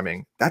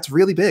programming, that's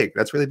really big.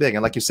 That's really big.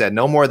 And like you said,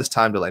 no more of this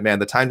time delay, man.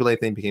 The time delay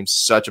thing became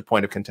such a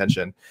point of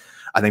contention,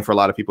 I think, for a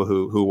lot of people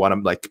who want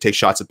to like take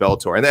shots at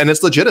Bellator, and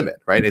it's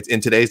legitimate, right? It's in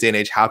today's day and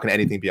age. How can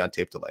anything be on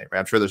tape delay, right?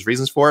 I'm sure there's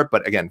reasons for it,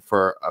 but again,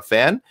 for a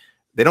fan,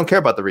 they don't care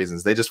about the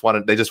reasons. They just want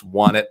it. They just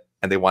want it,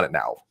 and they want it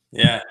now.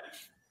 Yeah.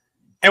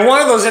 And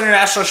one of those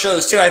international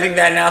shows too, I think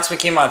that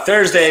announcement came on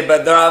Thursday,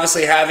 but they're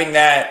obviously having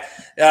that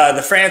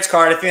the France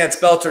card. I think that's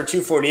Bellator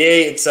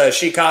 248. It's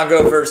Shi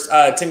Kongo versus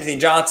Timothy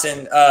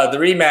Johnson, the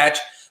rematch.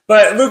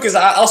 But Lucas,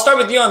 I'll start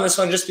with you on this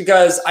one, just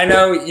because I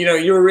know, you know,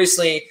 you were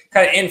recently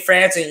kind of in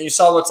France and you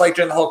saw what's like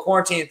during the whole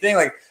quarantine thing.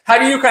 Like, how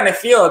do you kind of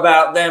feel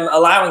about them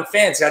allowing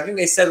fans? I think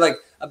they said like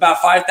about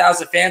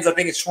 5,000 fans. I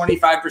think it's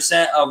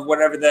 25% of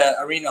whatever the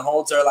arena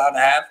holds are allowed to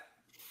have.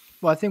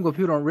 Well, I think what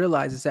people don't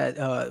realize is that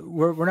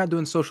we're not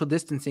doing social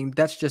distancing.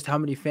 That's just how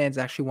many fans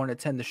actually want to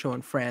attend the show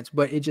in France.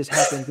 But it just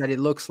happens that it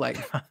looks like.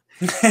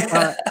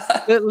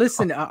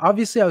 Listen,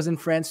 obviously, I was in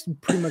France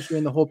pretty much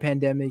during the whole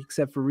pandemic,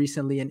 except for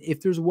recently. And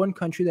if there's one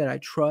country that I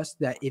trust,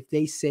 that if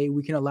they say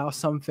we can allow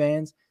some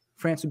fans,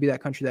 France would be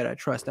that country that I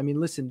trust. I mean,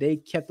 listen, they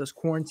kept us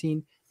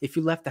quarantined. If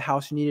you left the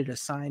house, you needed a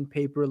signed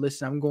paper.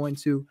 Listen, I'm going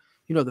to,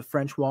 you know, the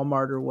French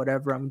Walmart or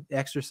whatever. I'm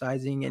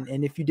exercising.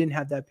 And if you didn't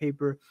have that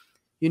paper,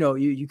 you know,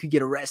 you could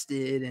get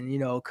arrested and, you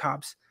know,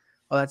 cops,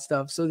 all that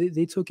stuff. So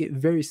they took it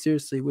very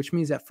seriously, which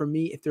means that for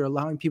me, if they're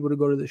allowing people to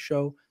go to the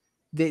show,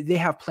 they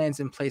have plans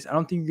in place. I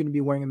don't think you're going to be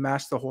wearing a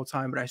mask the whole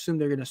time, but I assume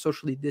they're going to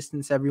socially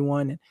distance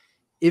everyone. And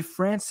if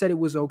France said it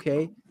was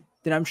okay,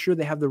 then I'm sure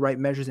they have the right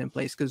measures in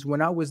place. Because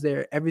when I was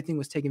there, everything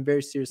was taken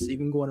very seriously,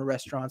 even going to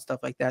restaurants,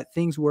 stuff like that.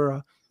 Things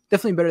were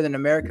definitely better than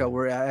America,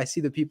 where I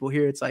see the people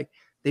here, it's like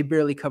they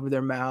barely cover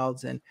their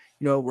mouths and,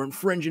 we're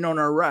infringing on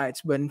our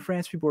rights. But in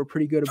France, people are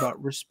pretty good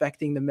about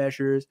respecting the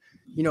measures,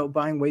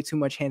 buying way too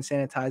much hand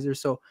sanitizer.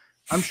 So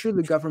I'm sure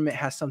the government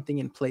has something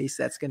in place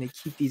that's going to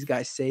keep these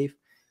guys safe.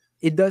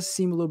 It does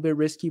seem a little bit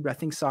risky, but I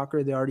think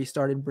soccer, they already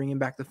started bringing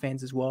back the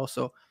fans as well.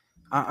 So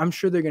I'm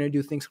sure they're going to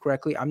do things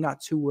correctly. I'm not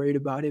too worried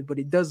about it, but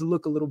it does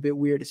look a little bit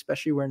weird,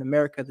 especially where in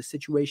America, the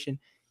situation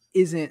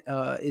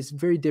is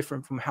very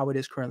different from how it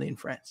is currently in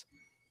France.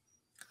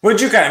 What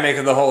did you kind of make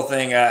of the whole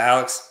thing,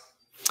 Alex?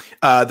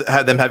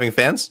 Them having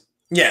fans?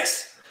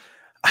 Yes.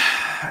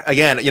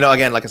 Again,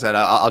 like I said,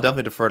 I'll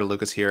definitely defer to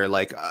Lucas here.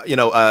 Like,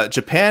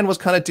 Japan was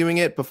kind of doing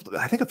it before.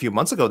 I think a few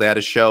months ago they had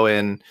a show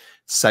in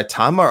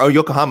Saitama or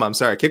Yokohama. I'm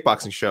sorry, a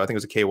kickboxing show. I think it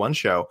was a K1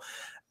 show,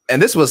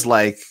 and this was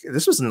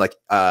in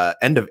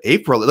end of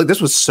April. Like,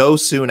 this was so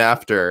soon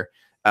after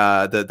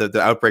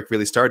the outbreak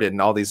really started,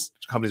 and all these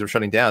companies were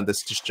shutting down.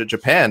 This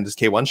Japan, this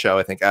K1 show,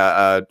 I think,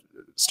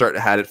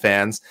 had it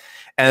fans,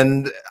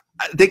 and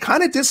they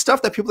kind of did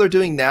stuff that people are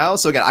doing now.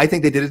 So again, I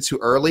think they did it too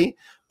early.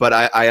 But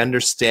I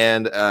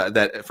understand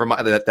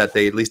that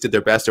they at least did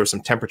their best. There were some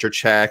temperature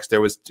checks.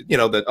 There was,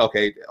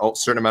 a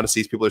certain amount of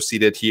seats, people are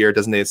seated here,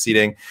 designated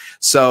seating.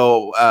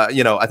 So,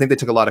 I think they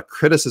took a lot of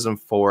criticism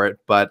for it.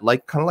 But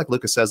kind of like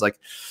Lucas says, like,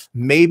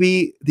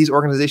 maybe these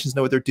organizations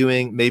know what they're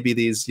doing. Maybe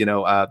these,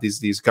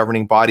 these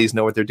governing bodies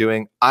know what they're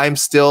doing. I'm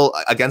still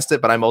against it,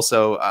 but I'm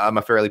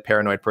a fairly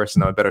paranoid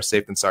person. I'm a better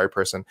safe than sorry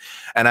person.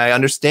 And I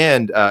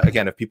understand,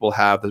 again, if people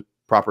have the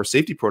proper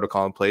safety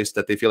protocol in place,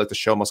 that they feel like the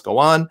show must go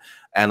on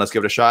and let's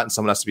give it a shot, and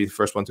someone has to be the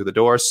first one through the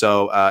door.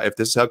 So if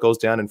this is how it goes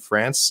down in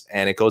France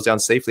and it goes down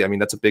safely, I mean,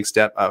 that's a big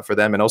step for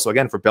them, and also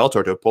again for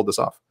Bellator to have pulled this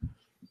off.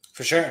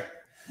 For sure.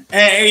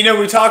 And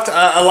we talked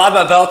a lot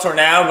about Bellator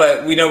now,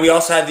 but we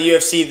also had the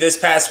UFC this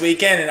past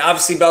weekend, and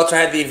obviously Bellator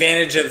had the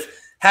advantage of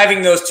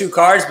having those two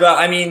cards. But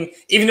I mean,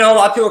 even though a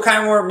lot of people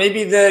kind of were,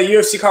 maybe the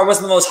UFC card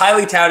wasn't the most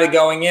highly touted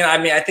going in, I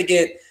mean, I think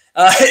it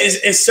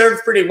is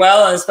served pretty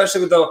well, and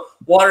especially with the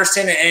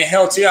Waterston and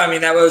Hill too. I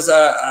mean, that was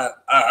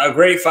a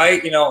great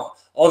fight,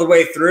 all the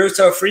way through.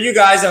 So for you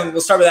guys, and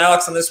we'll start with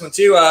Alex on this one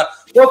too.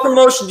 What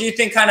promotion do you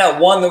think kind of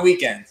won the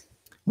weekend?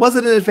 Was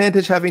it an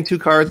advantage having two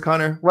cards,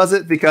 Connor? Was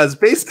it? Because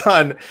based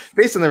on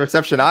the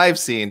reception I've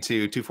seen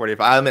to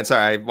 245,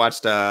 I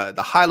watched the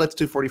highlights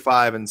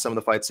 245 and some of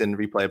the fights in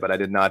replay, but I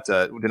did not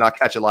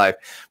catch it live.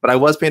 But I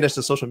was paying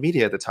attention to social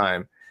media at the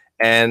time.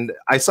 And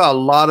I saw a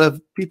lot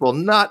of people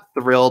not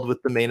thrilled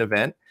with the main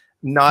event,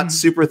 not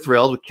super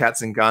thrilled with Kat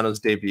Zingano's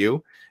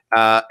debut,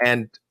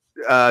 and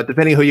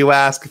depending who you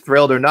ask,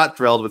 thrilled or not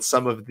thrilled with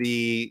some of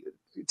the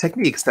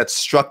techniques that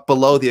struck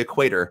below the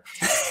equator.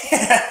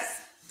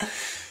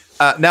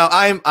 Now,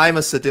 I'm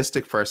a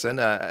sadistic person,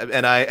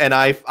 and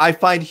I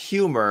find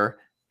humor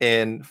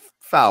in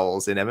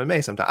fouls in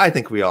MMA sometimes. I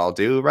think we all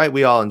do, right?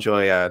 We all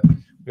enjoy a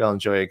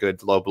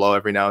good low blow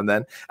every now and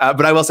then.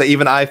 But I will say,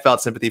 even I felt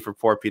sympathy for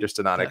poor Peter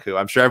Stonanek, who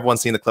I'm sure everyone's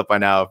seen the clip by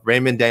now.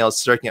 Raymond Daniels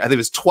striking, I think it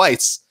was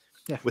twice,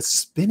 with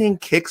spinning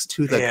kicks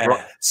to the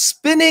groin.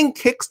 Spinning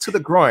kicks to the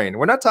groin.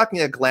 We're not talking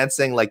a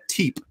glancing like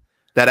teep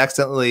that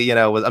accidentally,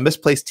 was a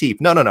misplaced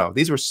teep. No.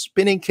 These were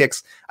spinning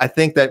kicks. I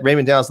think that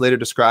Raymond Daniels later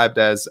described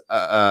as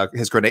a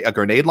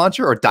grenade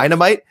launcher or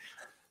dynamite.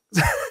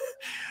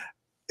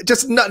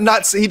 Just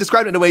not. He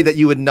described it in a way that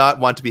you would not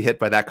want to be hit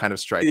by that kind of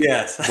strike.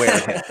 Yes. Where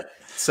it hit.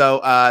 So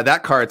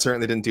that card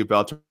certainly didn't do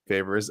Bellator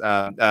favors.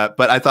 But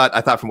I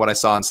thought from what I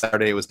saw on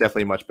Saturday, it was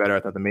definitely much better. I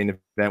thought the main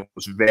event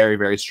was very,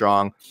 very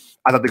strong.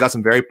 I thought they got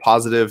some very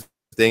positive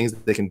things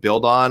that they can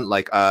build on,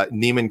 like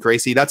Neiman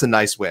Gracie. That's a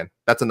nice win.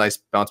 That's a nice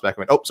bounce back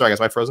win. Oh, sorry, guys,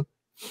 am I frozen?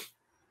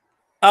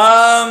 You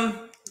kind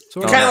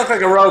of look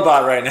like a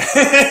robot right now.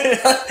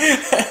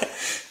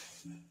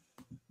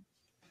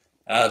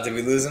 Did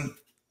we lose him?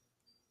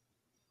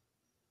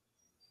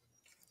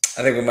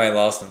 I think we might have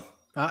lost him.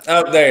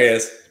 Oh, there he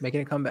is.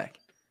 Making a comeback.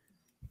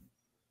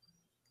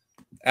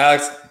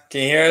 Alex,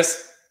 can you hear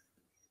us?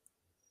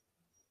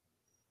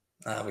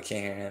 We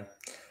can't hear him.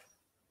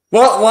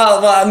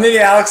 Well, maybe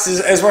Alex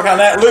is working on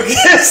that.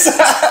 Lucas,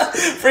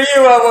 for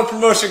you, what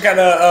promotion kind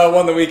of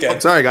won the weekend? Oh,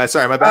 sorry, guys.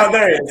 Sorry, my bad. Oh,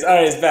 there he is. All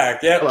right, he's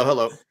back. Yep.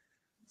 Hello.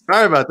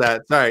 Sorry about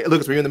that. Sorry,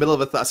 Lucas, were you in the middle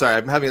of a thought? Sorry,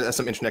 I'm having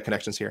some internet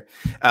connections here.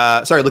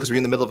 Sorry, Lucas, were you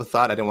in the middle of a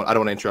thought? I don't want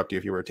to interrupt you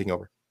if you were taking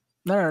over.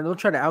 No, don't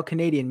try to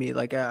out-Canadian me.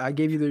 Like, I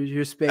gave you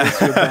your space.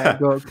 Your bag.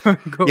 Go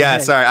yeah,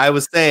 ahead. Sorry. I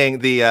was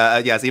saying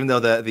yes, even though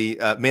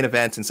the main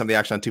event and some of the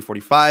action on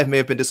 245 may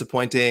have been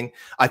disappointing,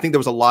 I think there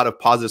was a lot of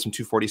positives from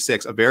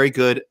 246. A very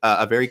good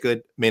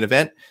main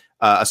event.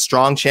 A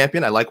strong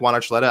champion. I like Juan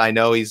Archuleta. I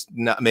know he's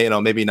not,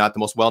 maybe not the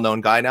most well-known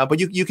guy now, but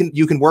you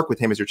can work with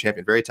him as your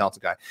champion. Very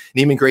talented guy.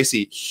 Neiman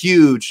Gracie,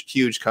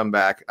 huge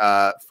comeback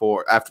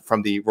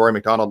from the Rory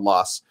McDonald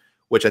loss,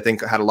 which I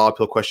think had a lot of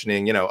people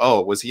questioning,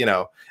 was he,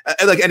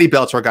 like any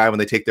Bellator guy when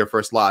they take their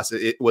first loss,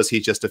 was he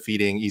just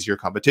defeating easier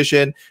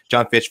competition?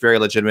 John Fitch, very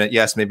legitimate.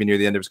 Yes, maybe near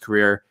the end of his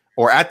career.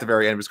 or at the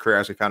very end of his career,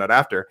 as we found out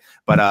after.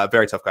 But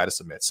very tough guy to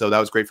submit. So that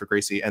was great for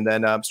Gracie. And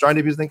then starting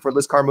debuts, I think, for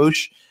Liz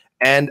Carmouche.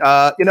 And,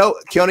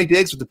 Keone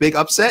Diggs with the big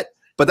upset.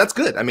 But that's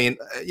good. I mean,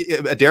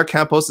 Derek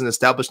Campos is an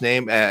established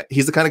name.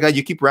 He's the kind of guy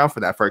you keep around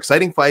for that, for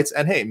exciting fights.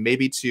 And, hey,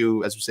 maybe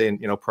to, as we say in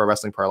pro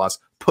wrestling parlance,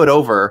 put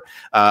over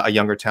a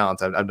younger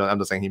talent. I'm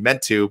not saying he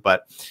meant to,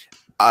 but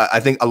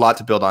I think a lot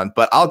to build on.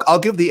 But I'll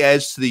give the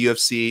edge to the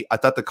UFC. I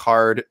thought the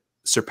card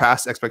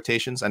surpassed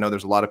expectations. I know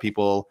there's a lot of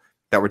people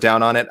that were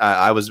down on it.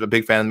 I was a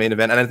big fan of the main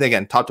event. And I think,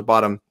 again, top to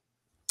bottom,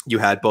 you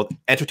had both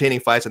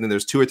entertaining fights. I think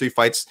there's 2 or 3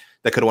 fights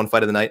that could have won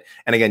fight of the night.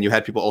 And again, you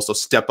had people also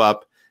step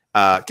up.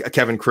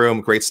 Kevin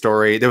Kroom, great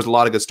story. There was a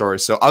lot of good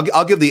stories. So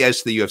I'll give the edge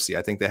to the UFC.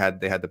 I think they had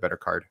the better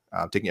card,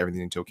 taking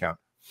everything into account.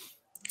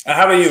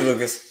 How about you,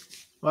 Lucas?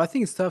 Well, I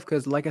think it's tough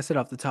because, like I said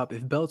off the top,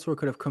 if Bellator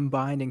could have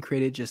combined and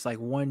created just like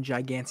one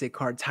gigantic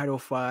card title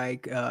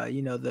fight,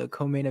 the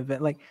co-main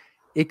event, like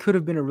it could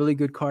have been a really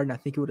good card, and I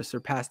think it would have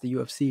surpassed the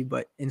UFC.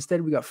 But instead,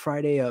 we got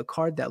Friday, a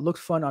card that looked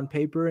fun on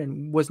paper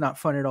and was not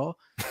fun at all,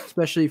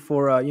 especially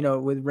for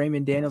with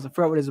Raymond Daniels. I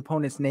forgot what his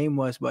opponent's name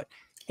was, but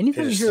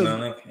anytime you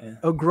hear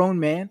a grown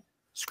man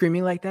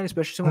screaming like that,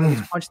 especially someone who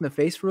gets punched in the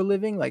face for a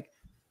living, like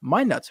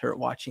my nuts hurt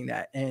watching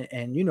that. And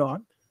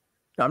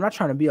I'm not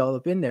trying to be all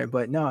up in there,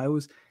 but no, it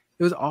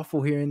was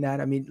awful hearing that.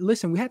 I mean,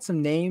 listen, we had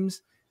some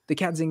names. The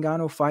Kat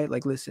Zingano fight,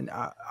 like, listen,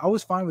 I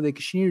was fine with it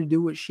because she needed to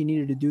do what she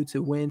needed to do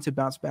to win, to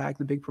bounce back,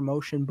 the big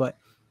promotion. But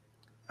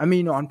I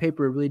mean, on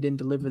paper, it really didn't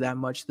deliver that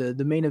much. The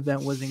main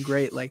event wasn't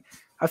great. Like,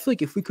 I feel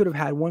like if we could have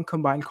had one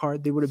combined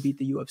card, they would have beat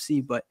the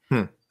UFC. But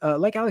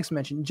like Alex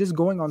mentioned, just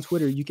going on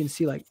Twitter, you can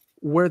see like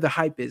where the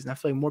hype is. And I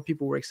feel like more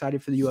people were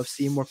excited for the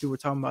UFC. More people were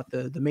talking about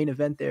the main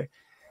event there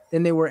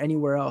than they were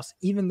anywhere else.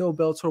 Even though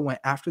Bellator went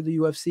after the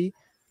UFC,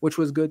 which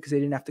was good because they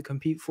didn't have to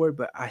compete for it.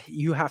 But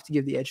you have to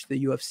give the edge to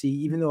the UFC,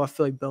 even though I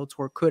feel like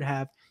Bellator could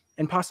have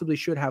and possibly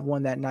should have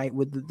won that night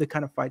with the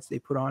kind of fights they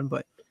put on.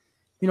 But,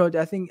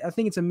 I think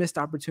it's a missed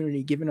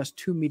opportunity giving us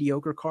 2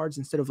 mediocre cards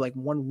instead of like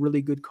one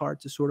really good card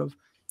to sort of,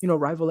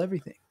 rival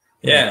everything.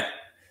 Yeah.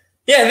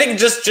 Yeah, I think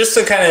just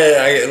to kind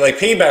of like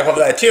piggyback off of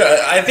that too.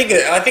 I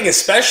think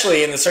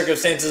especially in the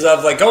circumstances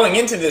of like going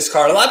into this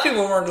card, a lot of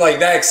people weren't like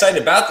that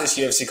excited about this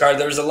UFC card.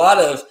 There was a lot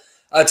of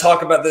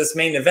talk about this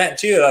main event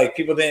too. Like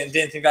people didn't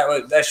think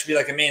that should be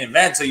like a main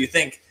event. So you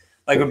think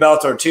like with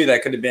Bellator too,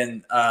 that could have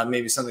been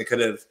maybe something could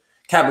have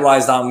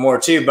capitalized on more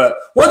too. But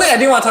one thing I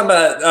do want to talk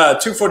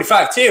about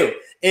 245 too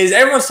is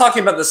everyone's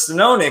talking about the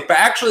Stanonik, but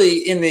actually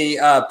in the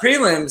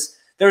prelims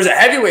there was a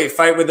heavyweight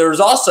fight where there was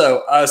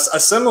also a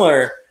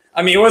similar.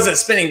 I mean, it wasn't a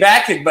spinning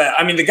back kick, but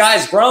I mean the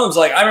guy's groans.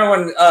 Like I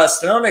remember when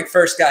Stanonik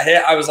first got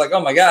hit, I was like,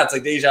 oh my god, it's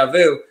like deja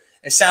vu.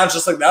 It sounds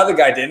just like the other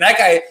guy did. And that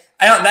guy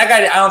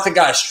I don't think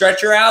got a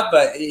stretcher out,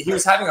 but he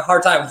was having a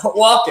hard time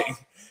walking,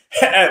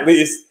 at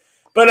least.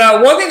 But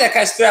one thing that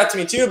kind of stood out to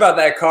me too about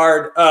that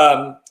card,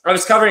 I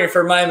was covering it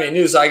for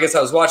MyMMANews, so I guess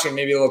I was watching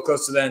maybe a little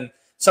closer than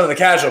some of the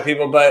casual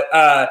people. But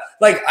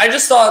I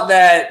just thought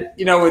that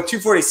with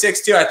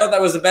 246 too, I thought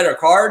that was a better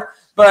card.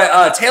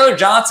 But Taylor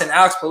Johnson,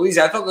 Alex Polizzi,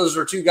 I thought those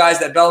were 2 guys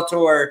that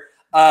Bellator.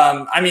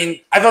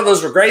 I thought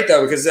those were great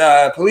though because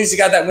Polizzi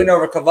got that win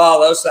over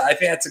Cavallo, so I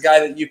think that's a guy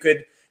that you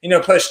could.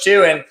 Push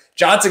too. And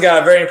Johnson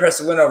got a very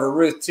impressive win over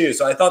Ruth too.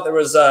 So I thought there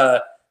was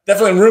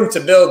definitely room to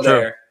build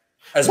there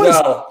as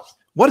well.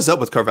 What is up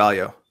with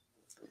Carvalho?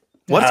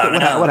 What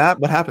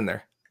happened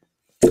there?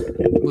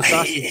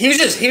 He was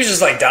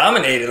just like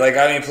dominated. Like,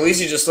 I mean,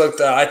 Polizzi just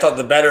looked, I thought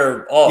the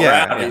better all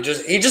around. Yeah.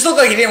 He just looked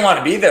like he didn't want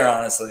to be there,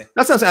 honestly.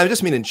 That's not saying, I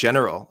just mean in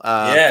general.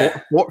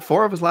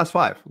 Four of his last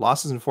 5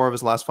 losses in 4 of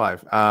his last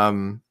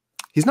 5.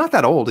 He's not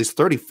that old. He's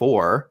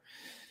 34.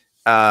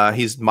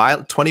 He's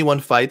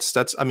 21 fights.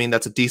 That's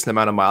a decent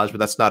amount of mileage, but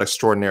that's not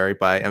extraordinary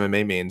by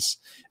MMA means.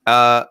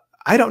 I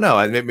don't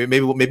know.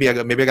 Maybe I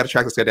got to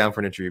track this guy down for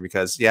an interview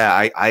because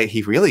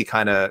he's really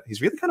kind of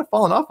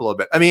fallen off a little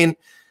bit. I mean,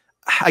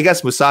 I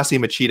guess Musasi,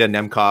 Machida,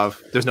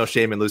 Nemkov. There's no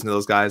shame in losing to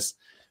those guys,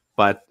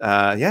 but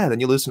then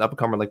you lose to an up and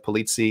comer like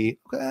Polizzi.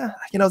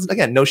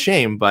 Again, no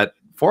shame, but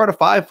 4 out of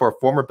 5 for a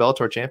former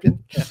Bellator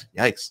champion.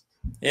 Yikes.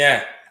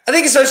 Yeah. I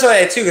think especially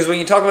that too, because when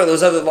you talk about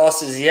those other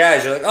losses he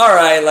has, you're like, all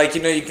right, like,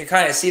 you can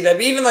kind of see that.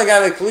 But even like a guy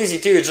like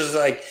Polizzi too, it's just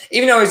like,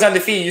 even though he's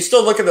undefeated, you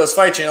still look at those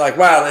fights and you're like,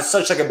 wow, that's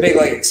such like a big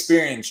like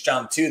experience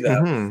jump too,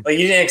 though. Like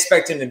you didn't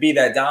expect him to be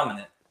that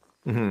dominant.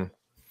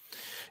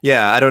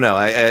 Yeah, I don't know.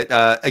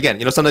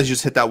 Again, sometimes you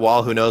just hit that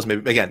wall. Who knows?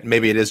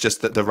 Maybe it is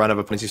just the run of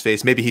a Polizzi's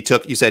face. Maybe he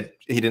took. You said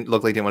he didn't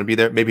look like he didn't want to be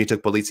there. Maybe he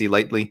took Polizzi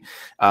lightly.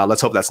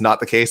 Let's hope that's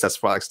not the case.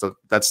 That's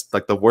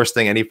like the worst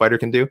thing any fighter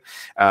can do.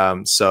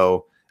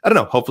 So. I don't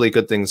know. Hopefully,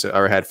 good things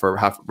are ahead for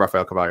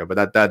Rafael Carvalho,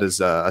 but that is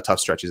a tough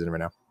stretch he's in right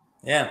now.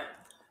 Yeah,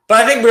 but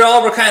I think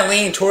we're kind of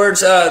leaning towards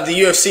the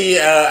UFC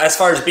as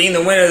far as being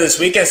the winner this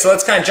weekend. So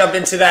let's kind of jump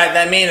into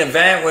that main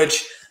event,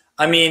 which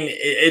I mean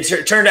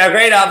it turned out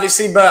great,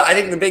 obviously. But I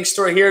think the big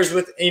story here is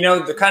with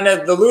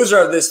the loser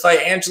of this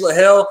fight, Angela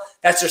Hill.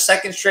 That's her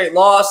 2nd straight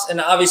loss,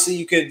 and obviously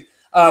you could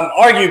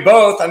argue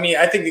both. I mean,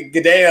 I think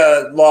the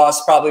Gadea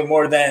loss probably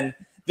more than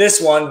this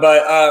one.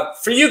 But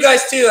for you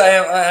guys too,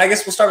 I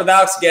guess we'll start with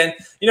Alex again.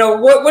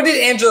 What did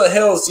Angela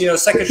Hill's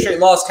second straight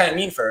loss kind of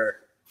mean for her?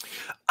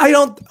 I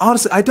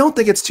don't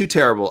think it's too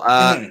terrible.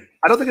 I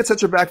don't think it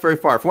sets her back very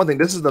far. For one thing,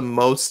 this is the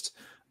most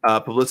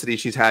publicity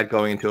she's had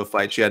going into a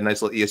fight. She had a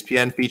nice little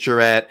ESPN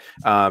featurette.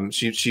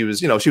 She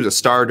was a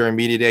star during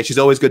media day. She's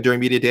always good during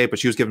media day, but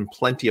she was given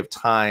plenty of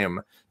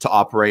time to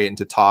operate and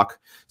to talk.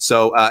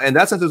 So in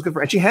that sense, it was good for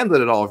her. And she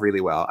handled it all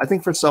really well. I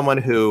think for someone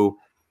who,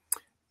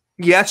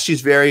 yes,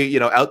 she's very,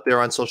 out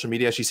there on social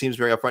media. She seems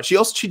very upfront.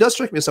 She does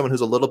strike me as someone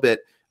who's a little bit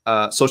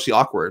socially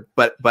awkward,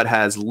 but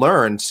has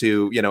learned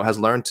to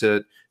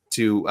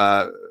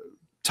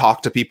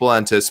talk to people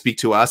and to speak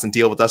to us and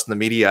deal with us in the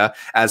media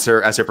as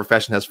her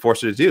profession has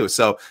forced her to do.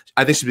 So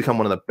I think she's become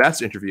one of the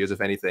best interviewers,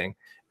 if anything.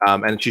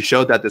 And she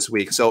showed that this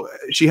week. So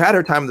she had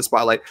her time in the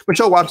spotlight.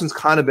 Michelle Waterson's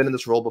kind of been in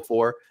this role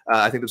before.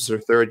 I think this was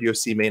her third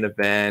UFC main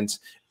event.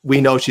 We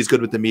know she's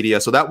good with the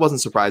media, so that wasn't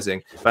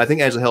surprising. But I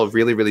think Angela Hill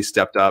really, really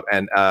stepped up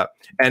and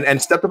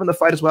stepped up in the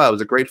fight as well. It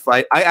was a great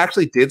fight. I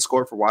actually did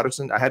score for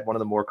Waterson. I had one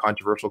of the more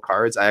controversial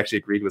cards. I actually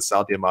agreed with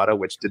Sal D'Amato,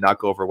 which did not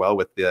go over well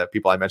with the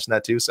people I mentioned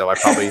that to. So I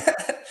probably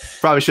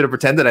should have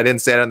pretended I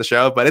didn't say it on the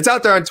show, but it's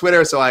out there on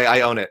Twitter, so I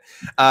own it.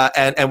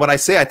 And when I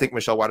say I think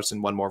Michelle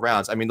Waterson won more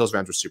rounds, I mean those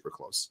rounds were super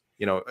close.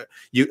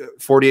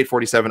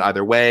 48-47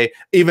 either way.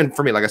 Even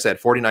for me, like I said,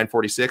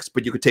 49-46.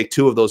 But you could take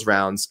two of those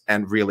rounds,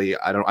 and really,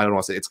 I don't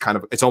want to say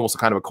it's almost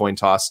kind of a coin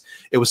toss.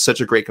 It was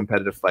such a great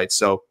competitive fight.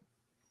 So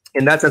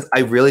in that sense, I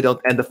really don't.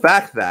 And the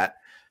fact that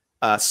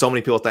so many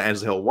people thought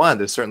Angela Hill won,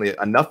 there's certainly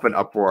enough of an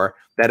uproar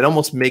that it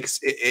almost makes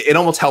it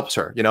almost helps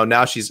her.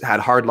 Now she's had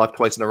hard luck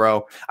twice in a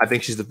row. I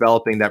think she's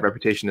developing that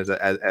reputation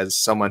as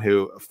someone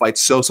who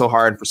fights so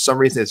hard, and for some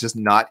reason it's just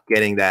not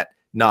getting that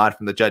nod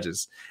from the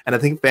judges. And I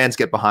think fans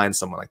get behind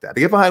someone like that.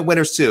 They get behind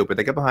winners too, but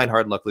they get behind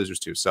hard luck losers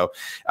too. So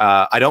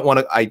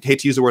I hate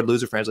to use the word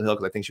loser for Angela Hill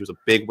because I think she was a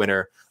big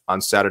winner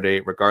on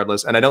Saturday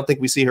regardless. And I don't think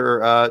we see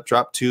her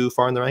drop too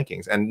far in the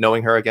rankings. And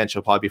knowing her again,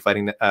 she'll probably be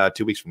fighting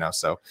 2 weeks from now.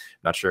 So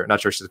not sure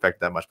she's affected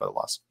that much by the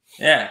loss.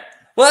 Yeah.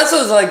 Well, that's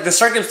what, like, the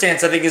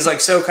circumstance I think is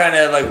like so kind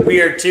of like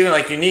weird too, and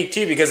like unique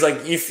too, because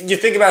like you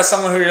think about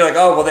someone who you're like,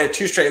 oh, well, they had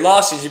 2 straight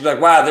losses. You'd be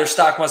like, wow, their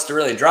stock must have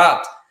really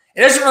dropped. It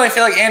doesn't really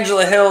feel like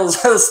Angela Hill's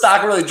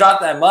stock really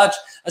dropped that much,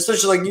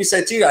 especially like you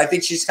said too. I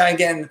think she's kind of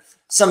getting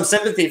some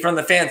sympathy from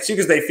the fans too,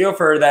 because they feel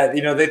for her that,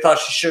 they thought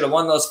she should have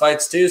won those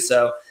fights too.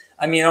 So,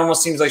 I mean, it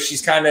almost seems like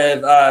she's kind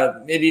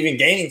of maybe even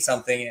gaining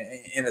something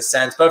in a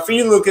sense. But for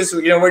you, Lucas,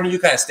 where do you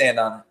kind of stand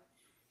on it?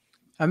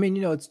 I mean,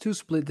 it's 2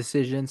 split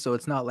decisions, so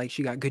it's not like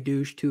she got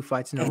gadoosh 2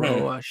 fights in a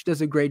row. She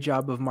does a great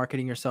job of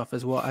marketing herself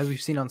as well, as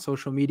we've seen on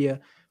social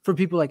media. For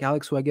people like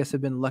Alex, who I guess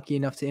have been lucky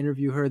enough to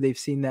interview her, they've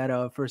seen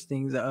that first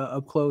things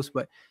up close.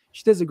 But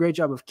she does a great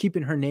job of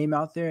keeping her name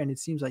out there, and it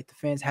seems like the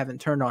fans haven't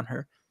turned on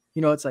her.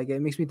 It's like, it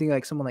makes me think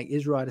like someone like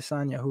Israel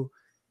Adesanya, who,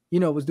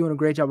 was doing a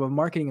great job of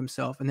marketing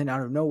himself, and then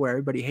out of nowhere,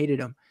 everybody hated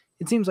him.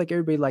 It seems like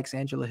everybody likes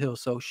Angela Hill,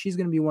 so she's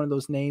going to be one of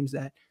those names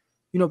that,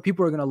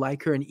 people are going to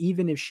like her, and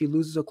even if she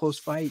loses a close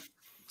fight,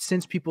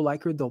 since people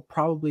like her, they'll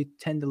probably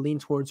tend to lean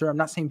towards her. I'm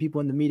not saying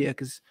people in the media,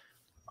 because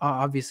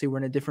obviously we're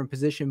in a different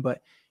position,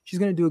 but she's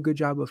going to do a good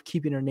job of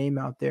keeping her name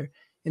out there.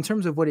 In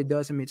terms of what it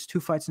does, I mean, it's 2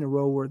 fights in a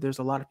row where there's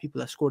a lot of people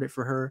that scored it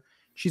for her.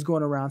 She's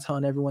going around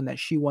telling everyone that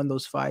she won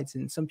those fights,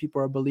 and some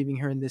people are believing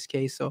her in this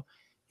case. So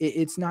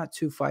it's not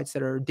 2 fights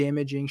that are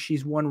damaging.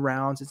 She's won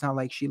rounds. It's not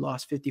like she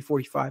lost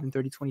 50-45 and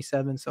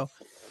 30-27. So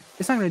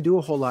it's not going to do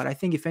a whole lot. I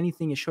think if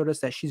anything, it showed us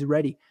that she's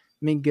ready.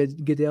 I mean,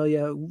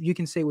 Gadelia, you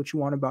can say what you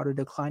want about her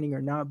declining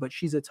or not, but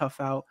she's a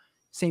tough out.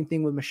 Same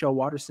thing with Michelle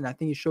Waterson. I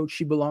think it showed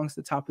she belongs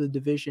to the top of the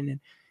division. And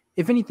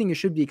if anything, it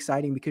should be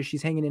exciting because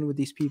she's hanging in with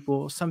these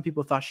people. Some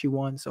people thought she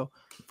won. So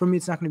for me,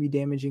 it's not going to be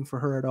damaging for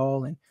her at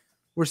all. And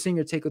we're seeing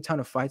her take a ton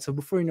of fights. So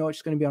before you know it,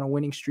 she's going to be on a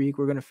winning streak.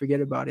 We're going to forget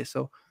about it.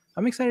 So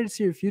I'm excited to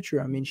see her future.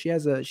 I mean, she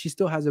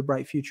still has a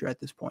bright future at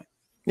this point.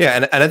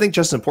 Yeah, and I think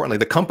just as importantly,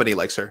 the company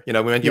likes her. You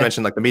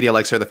mentioned like the media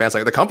likes her, the fans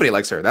like her, the company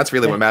likes her. That's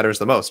really what matters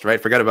the most, right?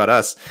 Forget about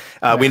us.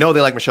 We know they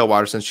like Michelle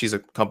Waterson. She's a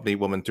company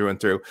woman through and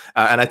through.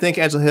 And I think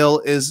Angela Hill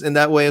is in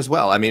that way as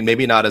well. I mean,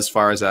 maybe not as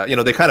far as,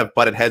 they kind of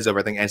butted heads over.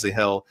 I think Angela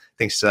Hill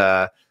thinks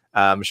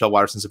Michelle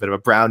Waterson's a bit of a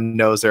brown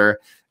noser,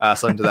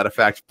 something to that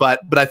effect.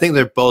 But I think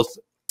they're both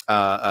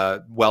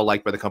well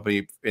liked by the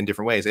company in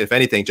different ways. If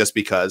anything, just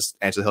because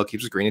Angela Hill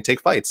keeps agreeing to take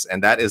fights,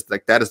 and that is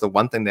the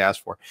one thing they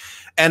asked for.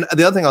 And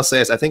the other thing I'll say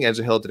is I think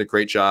Angela Hill did a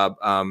great job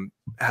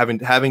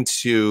having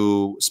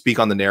to speak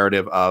on the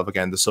narrative of,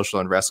 again, the social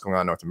unrest going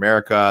on in North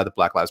America, the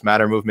Black Lives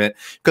Matter movement,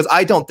 because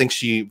I don't think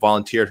she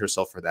volunteered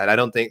herself for that. I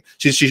don't think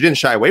she didn't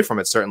shy away from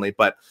it, certainly,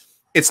 but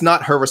it's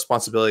not her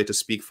responsibility to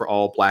speak for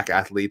all Black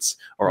athletes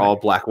or all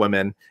Black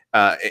women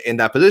in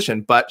that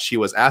position, but she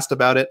was asked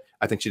about it.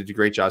 I think she did a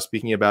great job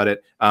speaking about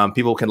it.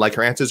 People can like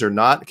her answers or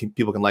not.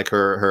 People can like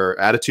her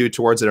attitude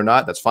towards it or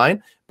not. That's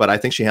fine. But I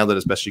think she handled it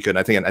as best she could. And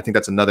I think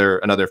that's another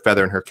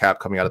feather in her cap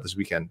coming out of this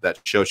weekend that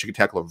shows she could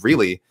tackle a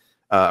really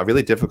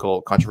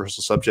difficult,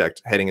 controversial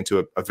subject heading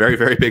into a very,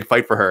 very big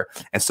fight for her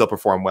and still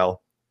perform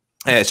well.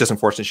 And it's just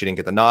unfortunate she didn't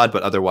get the nod,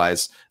 but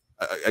otherwise,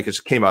 I guess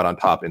came out on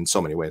top in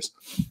so many ways.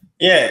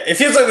 Yeah, it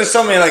feels like there's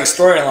so many like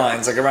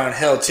storylines like around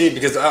Hill too,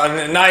 because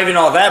not even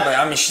all that, but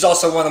I mean she's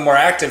also one of the more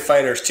active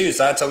fighters too,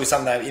 so that's always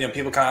something that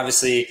people can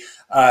obviously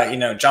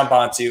jump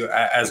onto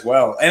as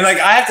well. And like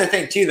I have to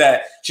think too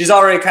that she's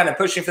already kind of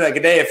pushing for that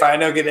Gidea fight. I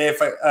know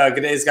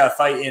Gidea's got a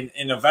fight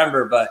in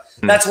November, but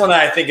that's one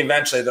that I think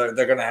eventually they're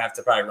going to have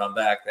to probably run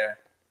back there.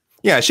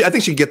 Yeah, I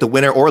think she'd get the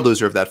winner or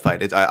loser of that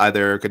fight. It's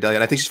either Gideia,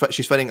 and I think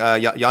she's fighting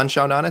Yan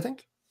Xiaonan, I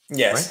think.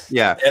 Yes. Right?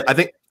 Yeah, yep. I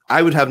think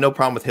I would have no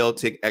problem with Hill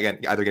again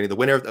either getting the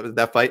winner of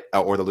that fight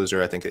or the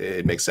loser. I think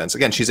it makes sense.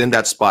 Again, she's in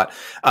that spot.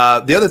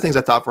 The other things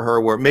I thought for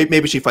her were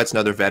maybe she fights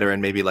another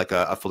veteran, maybe like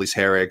a Felice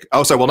Herrig.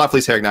 Oh, sorry, well not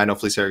Felice Herrig. Now I know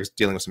Felice Herrig is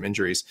dealing with some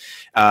injuries.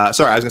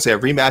 Sorry, I was gonna say a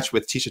rematch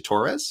with Tisha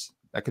Torres.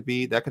 That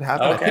could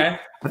happen. Okay.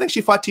 I think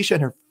she fought Tisha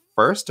in her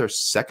first or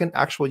second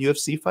actual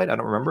UFC fight. I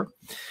don't remember.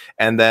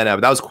 And then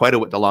that was quite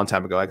a long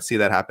time ago. I can see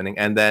that happening.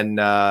 And then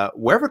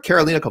wherever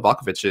Karolina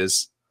Kovacevic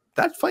is,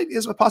 that fight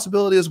is a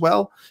possibility as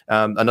well.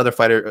 Another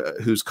fighter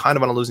who's kind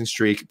of on a losing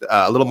streak,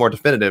 a little more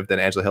definitive than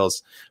Angela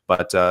Hills,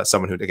 but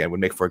someone who again would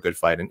make for a good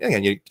fight. And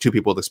again, two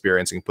people with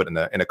experience you can put in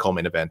a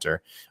co-main event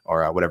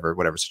or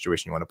whatever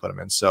situation you want to put them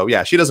in. So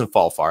yeah, she doesn't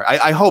fall far.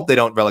 I hope they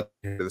don't relegate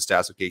her to the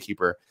status of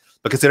gatekeeper,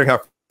 but considering how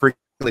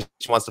frequently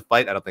she wants to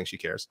fight, I don't think she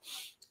cares.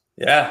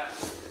 Yeah.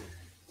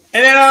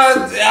 And then,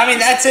 I mean,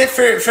 that's it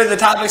for the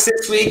topics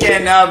this week.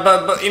 And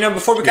but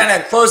before we kind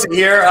of close it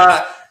here,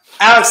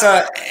 Alex,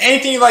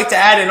 anything you'd like to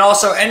add, and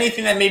also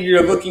anything that maybe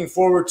you're looking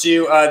forward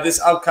to this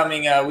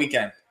upcoming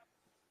weekend?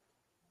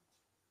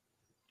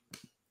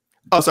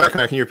 Oh, sorry,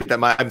 can you repeat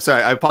that? I'm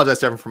sorry. I apologize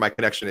to everyone for my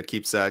connection. It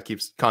keeps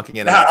conking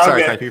in.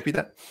 Sorry, can you repeat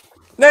that?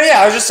 No,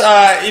 yeah, I was just,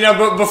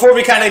 but before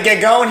we kind of get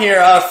going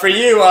here, for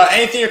you,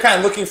 anything you're kind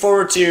of looking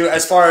forward to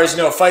as far as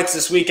fights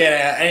this weekend?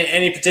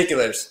 Any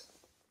particulars?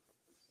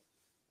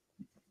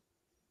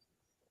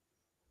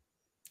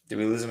 Did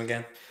we lose him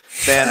again?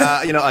 Man,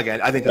 again,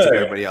 I think that's like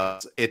everybody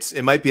else.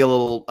 It might be a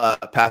little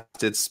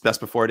past its best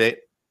before date.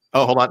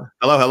 Oh, hold on.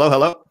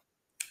 Hello.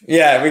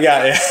 Yeah, we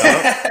got it.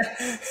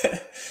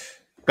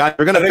 Guys,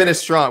 we're gonna finish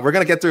strong. We're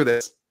gonna get through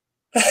this.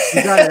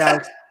 You got it,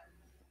 Alex.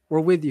 We're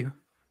with you.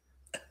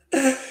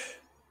 Can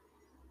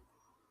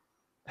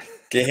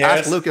you hear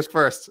Ask us? Lucas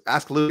first. All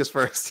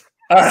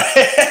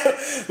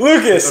right,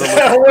 Lucas,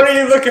 what are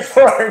you looking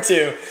forward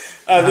to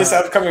this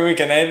upcoming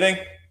weekend?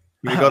 Anything?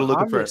 You go to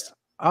Lucas first.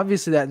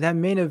 Obviously, that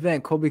main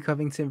event, Colby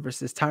Covington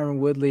versus Tyron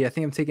Woodley. I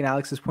think I'm taking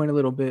Alex's point a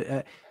little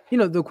bit.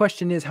 The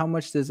question is, how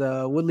much does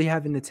Woodley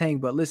have in the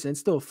tank? But listen,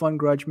 it's still a fun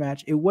grudge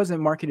match. It wasn't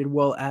marketed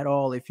well at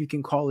all, if you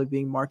can call it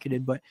being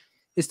marketed, but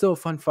it's still a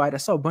fun fight. I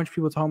saw a bunch of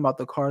people talking about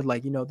the card,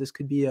 like, this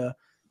could be a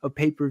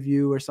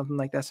pay-per-view or something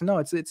like that. So no,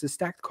 it's a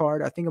stacked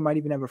card. I think I might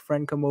even have a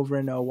friend come over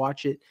and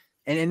watch it.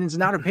 And it's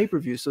not a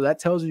pay-per-view. So that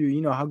tells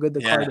you, how good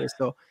the card is.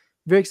 So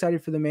very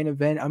excited for the main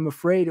event. I'm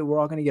afraid we're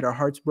all going to get our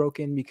hearts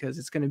broken because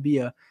it's going to be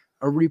a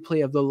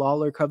replay of the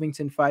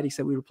Lawler-Covington fight,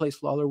 except we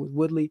replaced Lawler with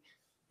Woodley.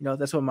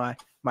 That's what my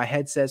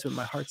head says, but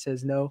my heart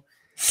says no.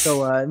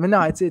 So, but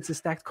no, it's a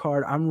stacked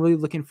card. I'm really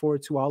looking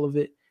forward to all of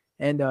it.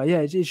 And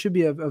it should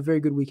be a very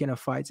good weekend of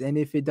fights. And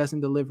if it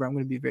doesn't deliver, I'm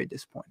going to be very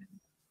disappointed.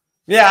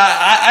 Yeah,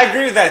 I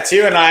agree with that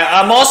too. And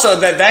I'm also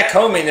that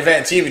co-main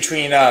event too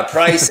between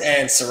Price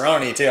and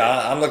Cerrone too.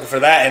 I'm looking for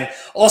that. And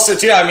also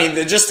too, I mean,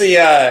 just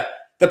the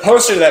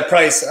poster that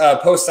Price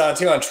posted on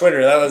too on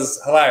Twitter, that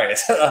was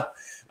hilarious.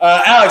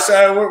 Alex,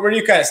 where do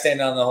you kind of stand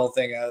on the whole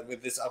thing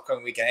with this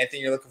upcoming weekend? Anything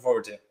you're looking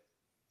forward to?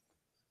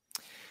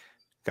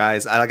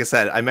 Guys, like I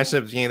said, I mentioned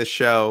at the beginning of the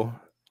show,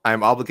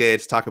 I'm obligated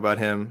to talk about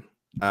him.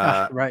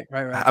 Right.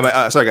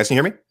 Sorry, guys, can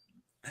you hear me?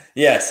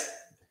 Yes.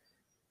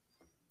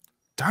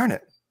 Darn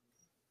it.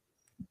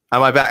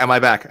 Am I back? We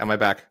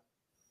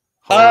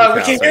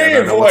can hear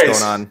your voice. What's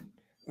going on?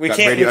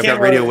 I've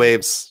got radio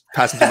waves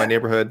passing through my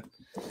neighborhood.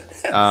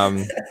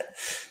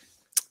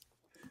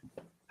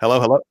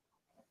 Hello?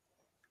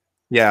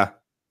 Yeah.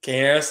 Can you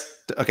hear us?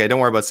 Okay, don't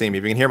worry about seeing me.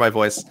 If you can hear my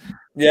voice.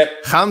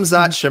 Yep.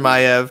 Khamzat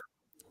Chimaev.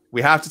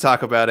 We have to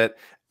talk about it.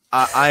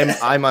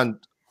 I'm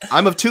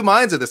of two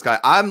minds of this guy.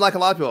 I'm like a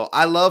lot of people.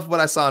 I love what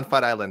I saw on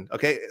Fight Island.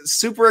 Okay,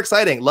 super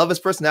exciting. Love his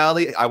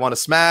personality. I want to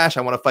smash.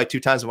 I want to fight 2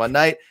 times in one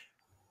night.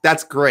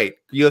 That's great.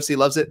 UFC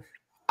loves it.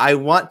 I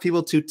want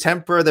people to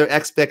temper their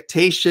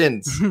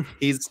expectations.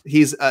 He's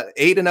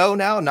 8-0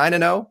 now,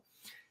 9-0.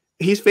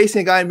 He's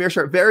facing a guy in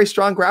Mearshart, very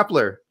strong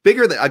grappler,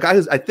 bigger than a guy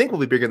who's I think will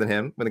be bigger than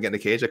him when they get in the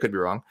cage. I could be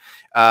wrong.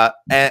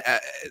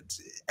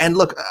 And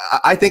look,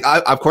 I think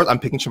of course I'm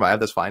picking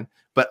Chimaev. That's fine,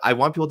 but I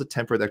want people to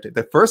temper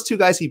the first 2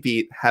 guys he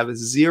beat have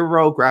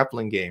 0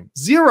 grappling game,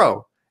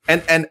 0.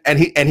 And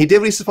he did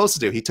what he's supposed to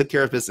do. He took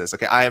care of business.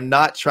 Okay, I am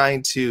not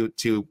trying to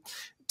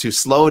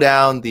slow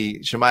down the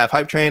Chimaev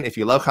hype train. If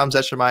you love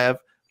Khamzat Chimaev,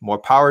 more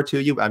power to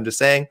you. I'm just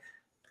saying,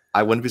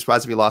 I wouldn't be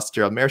surprised if he lost to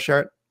Gerald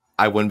Mearshart.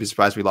 I wouldn't be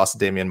surprised if we lost to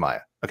Damian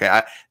Maia. Okay,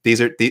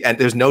 and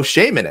there's no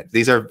shame in it.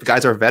 These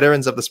guys are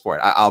veterans of the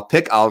sport. I'll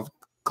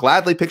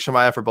gladly pick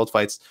Chimaev for both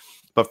fights,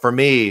 but for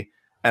me,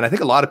 And I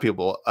think a lot of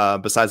people,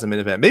 besides the main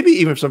event, maybe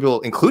even some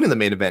people, including the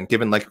main event,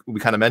 given like we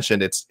kind of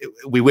mentioned,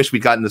 we wish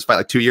we'd gotten this fight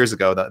like 2 years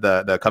ago,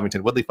 the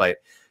Covington Woodley fight.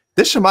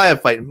 This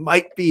Chimaev fight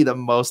might be the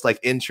most like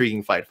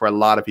intriguing fight for a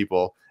lot of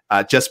people,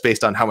 just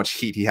based on how much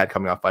heat he had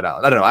coming off Fight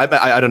Island. I don't know.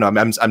 I don't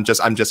know.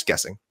 I'm just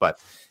guessing, but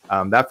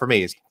that for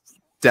me is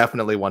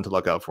definitely one to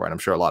look out for, and I'm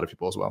sure a lot of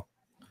people as well.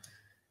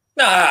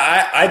 No,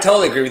 I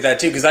totally agree with that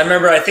too, because I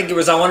remember, I think it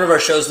was on one of our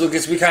shows,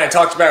 Lucas, we kind of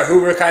talked about who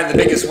were kind of the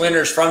biggest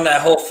winners from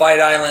that whole Fight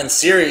Island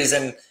series,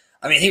 and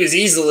I mean, he was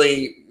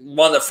easily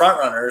one of the front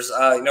runners,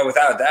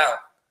 without a doubt.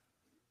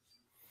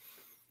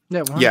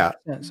 Yeah, 100%.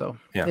 Yeah. So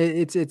yeah,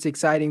 it's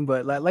exciting,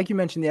 but like you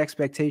mentioned, the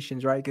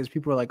expectations, right? Because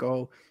people are like,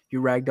 "Oh,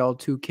 you ragdolled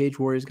 2 Cage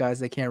Warriors guys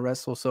that can't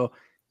wrestle." So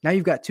now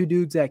you've got 2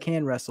 dudes that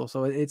can wrestle.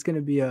 So it's going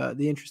to be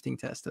the interesting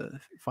test to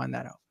find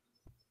that out.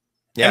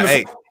 Yeah.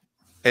 Hey.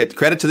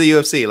 Credit to the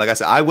UFC. Like I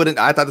said,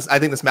 I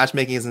think this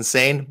matchmaking is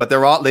insane, but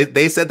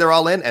they said they're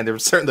all in, and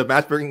the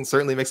matchmaking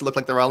certainly makes it look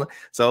like they're all in.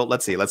 So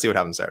let's see what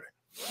happens Saturday.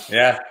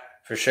 Yeah,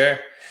 for sure.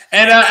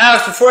 And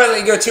Alex, before I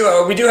let you go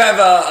too, we do have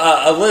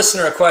a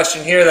listener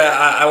question here that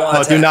I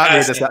want to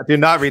read this out. Do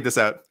not read this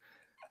out.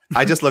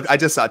 I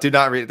just saw. Do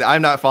not read.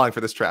 I'm not falling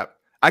for this trap.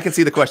 I can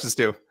see the questions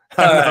too.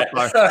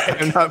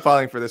 I'm not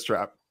falling for this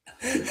trap.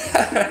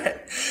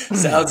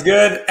 Sounds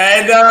good.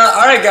 And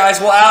all right,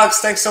 guys. Well, Alex,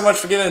 thanks so much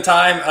for giving the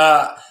time.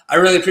 I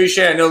really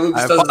appreciate it. I know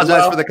Lucas does as well. I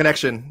apologize for the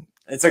connection.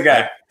 It's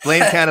okay.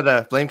 Blame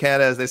Canada. Blame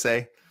Canada, as they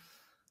say.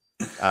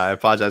 I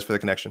apologize for the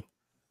connection.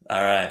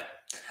 All right,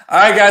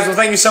 guys. Well,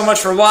 thank you so much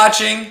for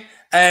watching,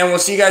 and we'll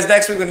see you guys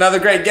next week with another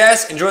great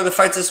guest. Enjoy the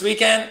fights this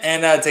weekend,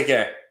 and take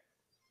care.